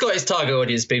 Yeah, and it's got its target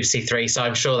audience, BBC Three, so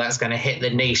I'm sure that's going to hit the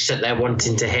niche that they're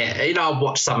wanting to hit. I'll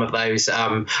watch some of those.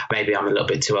 Maybe I'm a little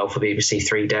bit too old for BBC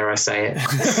Three, dare I say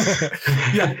it.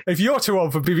 Yeah, if you're too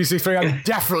old for BBC Three, I'm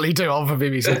definitely too old for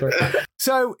BBC Three.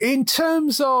 So, in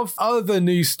terms of other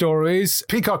news stories,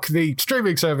 Peacock, the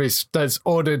streaming service, has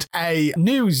ordered a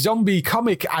new zombie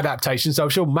comic adaptation, so I'm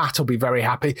sure Matt will be very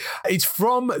happy. It's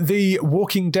from The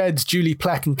Walking Dead's Julie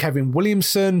Plec and Kevin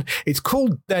Williamson. It's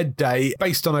called Dead Day,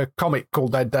 based on a comic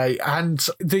called Dead Day, and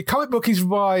the comic book is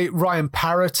by Ryan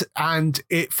Parrott, and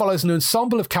it follows an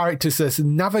ensemble of characters that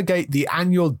navigate the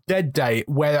annual Dead Day,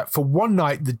 where for one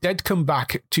night the dead come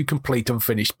back to complete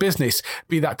unfinished business,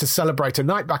 be that to celebrate a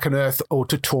night back on Earth or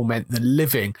to torment the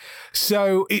living.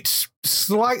 So it's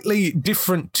slightly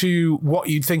different to what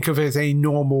you'd think of as a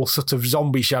normal sort of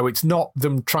zombie show. It's not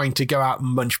them trying to go out and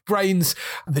munch brains.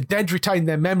 The dead retain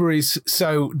their memories,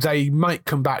 so they might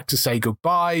come back to say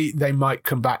goodbye. They might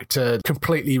come back to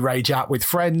completely rage out with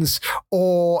friends,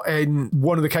 or in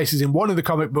one of the cases in one of the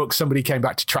comic books, somebody came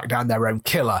back to track down their own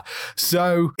killer.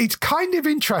 So it's kind of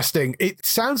interesting. It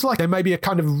sounds like there may be a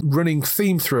kind of running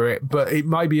theme through it, but it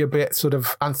might be a bit sort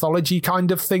of anthology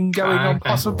kind of thing going on,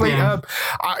 possibly. Yeah.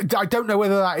 I don't know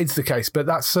whether that is the case, but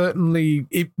that certainly,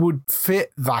 it would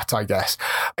fit that, I guess.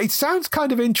 It sounds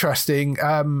kind of interesting.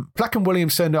 Plec and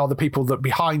Williamson are the people that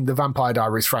behind the Vampire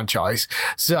Diaries franchise,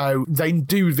 so they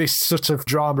do this sort of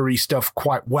drama-y stuff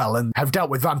quite well and have dealt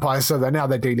with vampires, so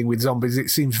they're dealing with zombies. It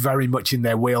seems very much in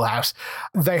their wheelhouse.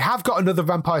 They have got another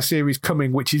vampire series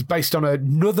coming, which is based on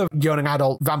another young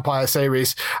adult vampire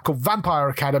series called Vampire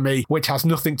Academy, which has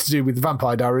nothing to do with the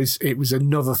Vampire Diaries. It was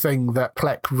another thing that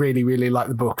Plec really, really liked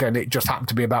the book, and it just happened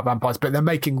to be about vampires, but they're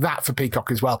making that for Peacock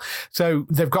as well. So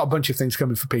they've got a bunch of things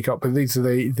coming for Peacock, but these are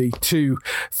the 2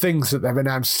 things that they've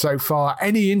announced so far.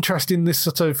 Any interest in this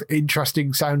sort of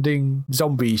interesting sounding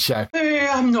zombie show?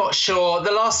 I'm not sure.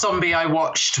 The last zombie I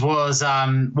watched was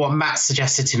what Matt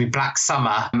suggested to me, Black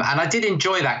Summer. And I did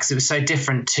enjoy that because it was so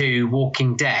different to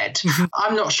Walking Dead.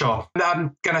 I'm not sure.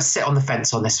 I'm going to sit on the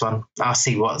fence on this one. I'll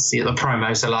see what the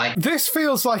promos are like. This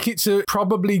feels like it's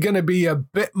probably going to be a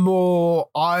bit more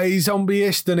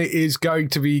iZombie-ish than it is going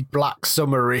to be Black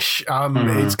Summer-ish.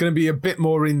 It's going to be a bit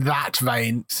more in that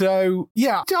vein. So,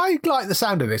 yeah, I like the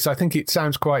sound of this. I think it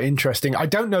sounds quite interesting. I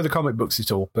don't know the comic books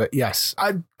at all, but yes,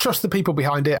 I trust the people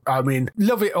behind it. I mean,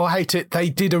 love it or hate it, they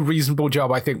did a reasonable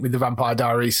job, I think, with the Vampire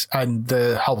Diaries and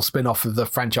the whole spin-off of the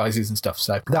franchises and stuff.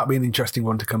 So that'll be an interesting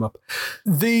one to come up.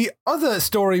 The other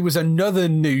story was another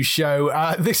news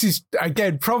show. This is,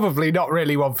 again, probably not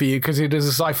really one for you because it is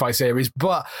a sci-fi series,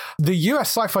 but the US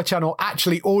Sci-Fi Channel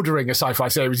actually ordering a sci-fi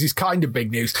series is kind of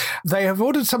big news. They have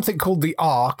ordered something called The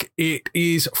Ark. It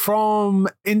is from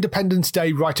Independence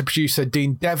Day writer-producer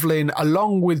Dean Devlin,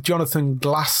 along with Jonathan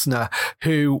Glassner,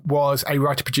 who was a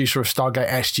writer-producer of Stargate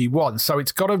SG-1. So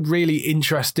it's got a really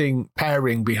interesting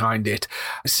pairing behind it.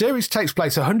 The series takes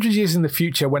place 100 years in the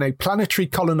future when a planetary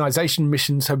colonization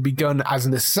missions have begun as a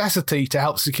necessity to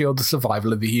help secure the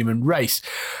survival of the human race.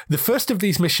 The first of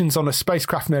these missions on a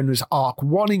spacecraft known as Ark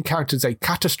 1 encounters a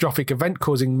catastrophic event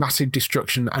causing massive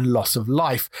destruction and loss of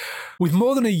life. With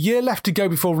more than a year left to go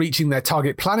before reaching their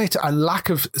target planet and lack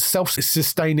of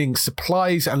self-sustaining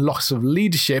supplies and loss of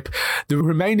leadership, the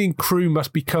remaining crew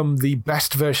must become the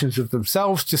best versions of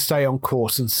themselves to stay on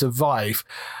course and survive.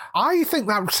 I think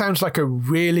that sounds like a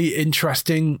really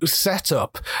interesting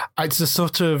setup. It's a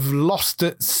sort of lost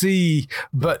at sea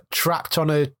but trapped on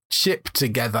a ship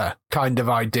together kind of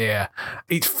idea.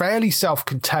 It's fairly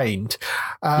self-contained.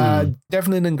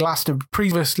 Devlin and Glassner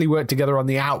previously worked together on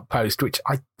The Outpost, which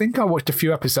I think I watched a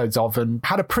few episodes of and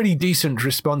had a pretty decent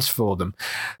response for them.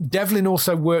 Devlin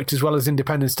also worked, as well as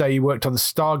Independence Day, he worked on the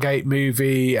Stargate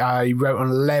movie, he wrote on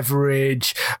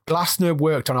Leverage. Glassner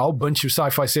worked on a whole bunch of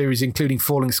sci-fi series, including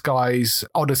Falling Skies,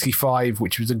 Odyssey 5,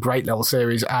 which was a great little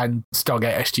series, and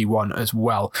Stargate SG-1 as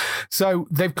well. So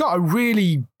they've got a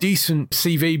really decent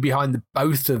CV behind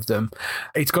both of them.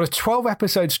 It's got a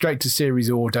 12-episode straight-to-series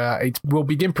order. It will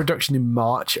begin production in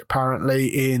March,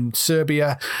 apparently, in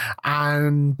Serbia,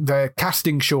 and they're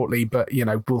casting shortly, but, you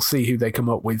know, we'll see who they come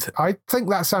up with. I think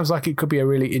that sounds like it could be a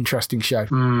really interesting show.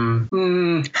 It's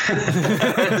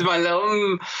my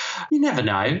little... You never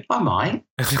know. I might.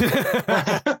 I'm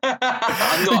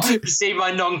not... You see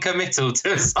my non-committal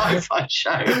to a sci-fi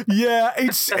show. Yeah,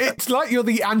 it's like you're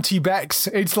the anti-Bex.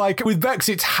 It's like, with Bex,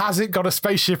 it hasn't got a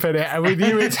spaceship in it, and with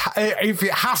you, if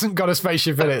it hasn't got a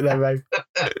spaceship in it, then mate.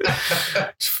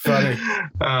 It's funny.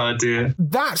 Oh dear.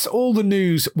 That's all the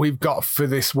news we've got for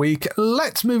this week.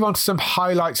 Let's move on to some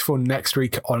highlights for next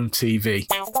week on TV.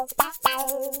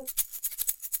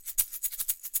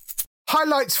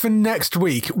 Highlights for next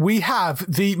week. We have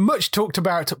the much talked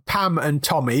about Pam and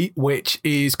Tommy, which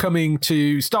is coming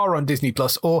to star on Disney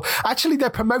Plus, or actually they're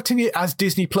promoting it as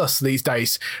Disney Plus these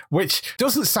days, which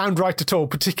doesn't sound right at all,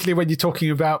 particularly when you're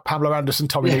talking about Pamela Anderson,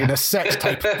 Tommy Lee in a sex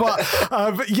tape. But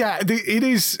it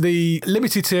is the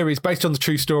limited series based on the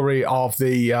true story of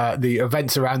the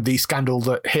events around the scandal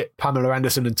that hit Pamela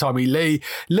Anderson and Tommy Lee.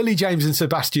 Lily James and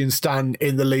Sebastian Stan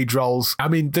in the lead roles. I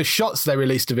mean, the shots they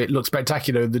released of it look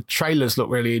spectacular. The trailer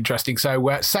look really interesting. So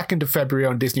 2nd of February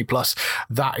on Disney Plus,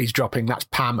 that is dropping. That's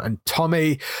Pam and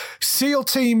Tommy. SEAL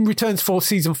Team returns for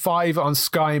season 5 on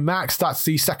Sky Max. That's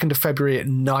the 2nd of February at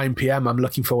 9 p.m. I'm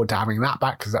looking forward to having that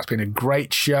back because that's been a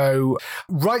great show.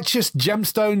 Righteous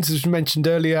Gemstones, as we mentioned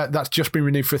earlier, that's just been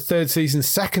renewed for a 3rd season.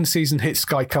 2nd season hits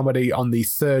Sky Comedy on the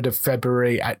 3rd of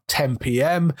February at 10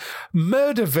 p.m.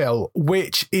 Murderville,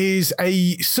 which is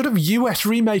a sort of US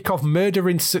remake of Murder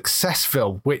in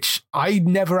Successville, which I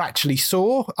never actually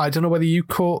saw. I don't know whether you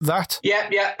caught that.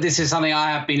 Yeah. This is something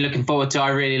I have been looking forward to. I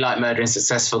really like Murder and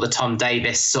Successful, the Tom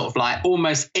Davis sort of like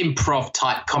almost improv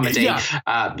type comedy.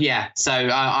 So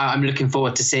I'm looking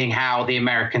forward to seeing how the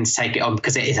Americans take it on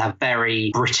because it is a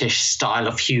very British style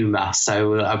of humour.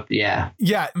 So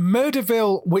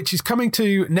Murderville, which is coming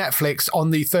to Netflix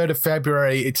on the 3rd of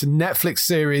February. It's a Netflix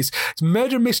series. It's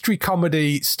murder mystery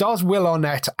comedy, stars Will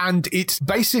Arnett, and it's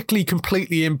basically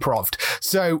completely improved.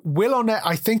 So Will Arnett,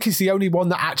 I think, is the only one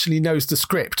that actually knows the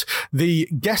script. The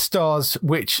guest stars,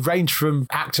 which range from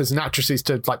actors and actresses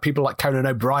to like people like Conan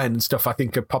O'Brien and stuff, I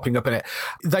think are popping up in it.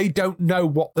 They don't know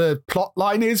what the plot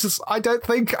line is, I don't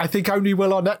think. I think only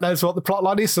Will Arnett knows what the plot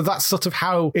line is. So that's sort of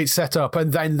how it's set up.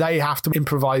 And then they have to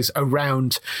improvise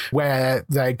around where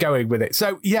they're going with it.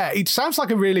 So yeah, it sounds like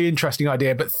a really interesting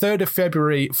idea, but 3rd of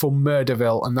February for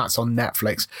Murderville, and that's on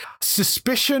Netflix.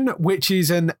 Suspicion, which is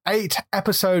an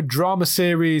 8-episode drama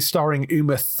series starring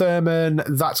Uma Thurman.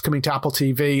 That's coming to Apple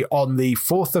TV on the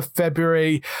 4th of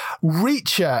February.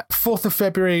 Reacher, 4th of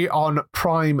February on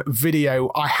Prime Video.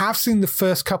 I have seen the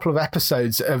first couple of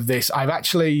episodes of this. I've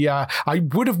actually, I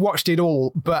would have watched it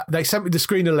all, but they sent me the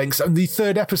screener links and the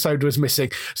third episode was missing.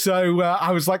 So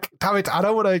I was like, damn it, I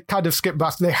don't want to kind of skip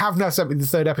past. They have now sent me the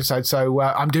third episode. So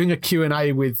I'm doing a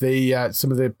Q&A with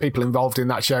some of the people involved in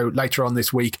that show later on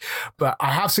this week. But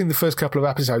I have seen the first couple of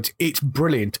episodes. It's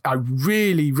brilliant. I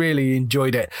really, really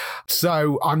enjoyed it.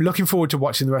 So I'm looking forward to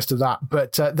watching the rest of that.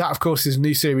 But that, of course, is a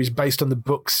new series based on the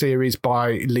book series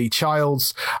by Lee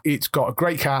Childs. It's got a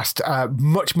great cast,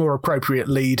 much more appropriate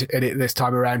lead in it this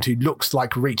time around, who looks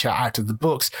like Reacher out of the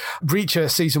books. Reacher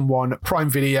Season 1, Prime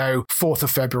Video, 4th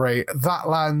of February. That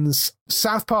lands.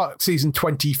 South Park Season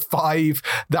 25,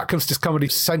 that comes to Comedy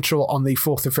Central on the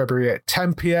 4th of February at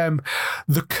 10 p.m.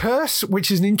 The Curse,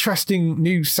 which is an interesting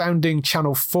new sounding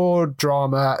Channel 4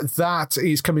 drama, that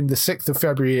is coming the 6th of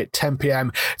February at 10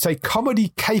 p.m. It's a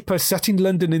comedy caper set in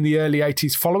London in the early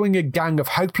 80s, following a gang of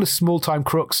hopeless small-time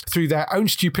crooks through their own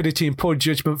stupidity and poor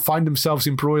judgment find themselves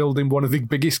embroiled in one of the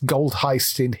biggest gold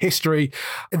heists in history.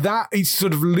 That is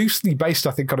sort of loosely based,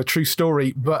 I think, on a true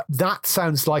story, but that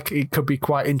sounds like it could be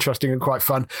quite interesting and quite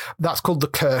fun. That's called The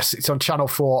Curse. It's on Channel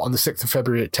 4 on the 6th of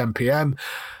February at 10 p.m.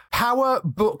 Power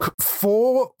Book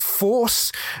 4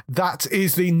 Force, that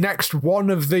is the next one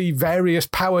of the various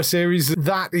Power series.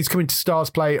 That is coming to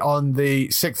Stars Play on the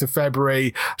 6th of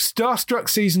February. Starstruck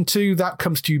Season 2, that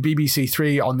comes to BBC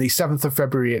 3 on the 7th of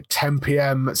February at 10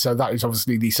 p.m. So that is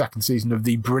obviously the second season of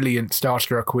the brilliant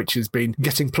Starstruck, which has been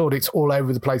getting plaudits all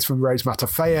over the place from Rose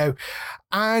Matafeo.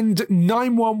 And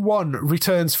 911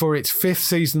 returns for its 5th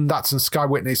season. That's on Sky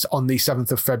Witness on the 7th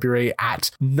of February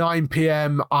at 9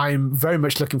 p.m. I'm very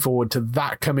much looking forward to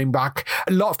that coming back.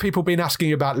 A lot of people have been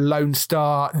asking about Lone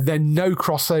Star. There are no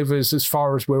crossovers as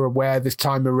far as we're aware this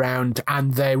time around,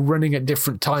 and they're running at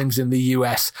different times in the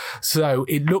US. So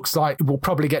it looks like we'll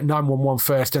probably get 911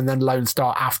 first and then Lone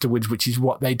Star afterwards, which is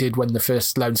what they did when the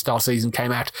first Lone Star season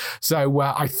came out. So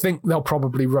I think they'll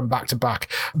probably run back to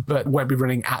back, but won't be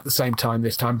running at the same time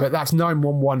this time. But that's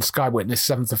 911 Sky Witness,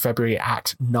 7th of February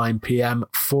at 9 p.m.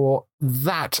 for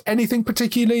that. Anything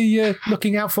particularly you're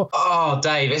looking out for? Oh,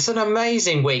 Dave, it's an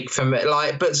amazing week for me.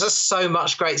 But just so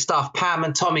much great stuff. Pam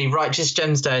and Tommy, Righteous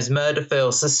Gemstones,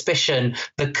 Murderfield, Suspicion,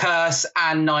 The Curse,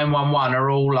 and 911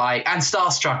 are all and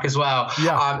Starstruck as well.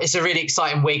 Yeah. It's a really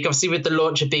exciting week. Obviously, with the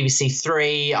launch of BBC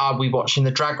 3, we're watching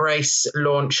the Drag Race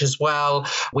launch as well.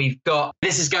 We've got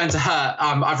This Is Going to Hurt.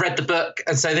 I've read the book,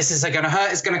 and so This Is Going to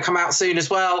Hurt is going to come out soon as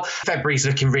well. February's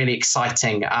looking really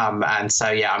exciting. And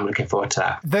so, yeah, I'm looking forward to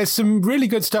that. There's some really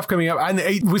good stuff coming up, and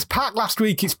it was packed last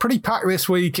week. It's pretty packed this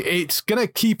week. It's going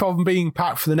to keep on being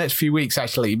packed for the next few weeks,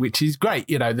 actually, which is great.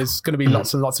 You know, there's going to be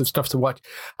lots and lots of stuff to watch.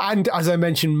 And as I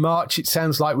mentioned, March, it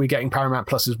sounds like we're getting Paramount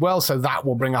Plus as well, so that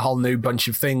will bring a whole new bunch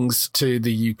of things to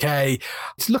the UK.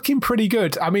 It's looking pretty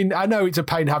good. I mean, I know it's a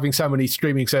pain having so many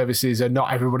streaming services, and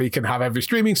not everybody can have every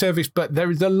streaming service, but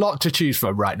there is a lot to choose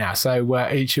from right now, so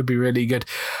it should be really good.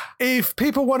 If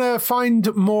people want to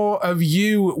find more of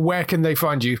you, where can they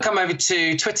find you? Come over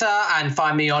to Twitter and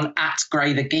find me on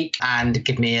 @GrayTheGeek and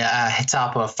give me a hit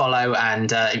up or a follow.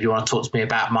 And if you want to talk to me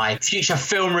about my future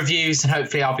film reviews, and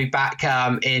hopefully I'll be back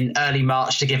in early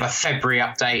March to give a February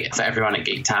update for everyone at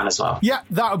Geektown as well. Yeah,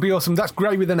 that would be awesome. That's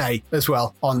Gray with an A as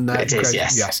well. On it is,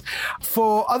 yes.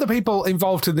 For other people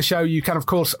involved in the show, you can, of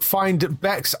course, find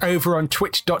Bex over on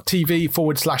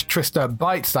twitch.tv/Trista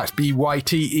Bytes. That's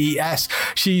BYTES.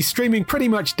 She's streaming pretty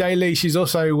much daily. She's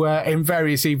also in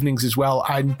various evenings as well,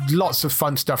 and lots of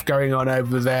fun stuff going on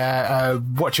over there.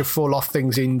 Watch her fall off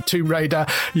things in Tomb Raider.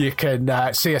 You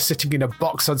can see her sitting in a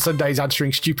box on Sundays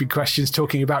answering stupid questions,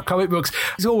 talking about comic books.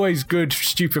 It's always good,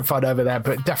 stupid fun over there,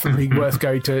 but definitely worth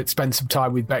going to spend some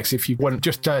time with Bex if you want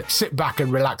just to sit back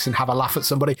and relax and have a laugh at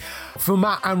somebody. For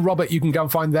Matt and Robert, you can go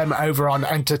and find them over on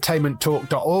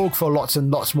entertainmenttalk.org for lots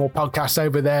and lots more podcasts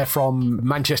over there, from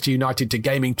Manchester United to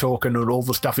gaming talk and all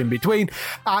the stuff in between.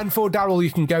 And for Daryl,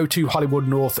 you can go to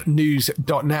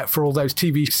hollywoodnorthnews.net for all those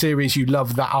TV series you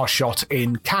love that are shot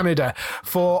in Canada.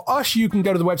 For us, you can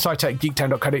go to the website at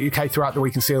geektown.co.uk throughout the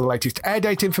week and see all the latest air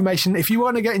date information. If you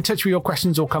want to get in touch with your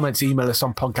questions or comments, email us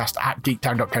on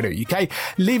podcast@geektown.co.uk.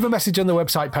 Leave a message on the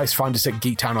website post. Find us at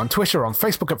Geektown on Twitter, on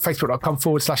Facebook at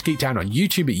facebook.com/Geektown, on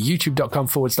YouTube at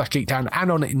youtube.com/Geektown,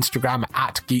 and on Instagram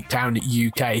at Geektown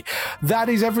UK. That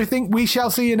is everything. We shall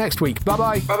see you next week.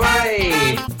 Bye-bye.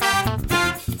 Bye-bye.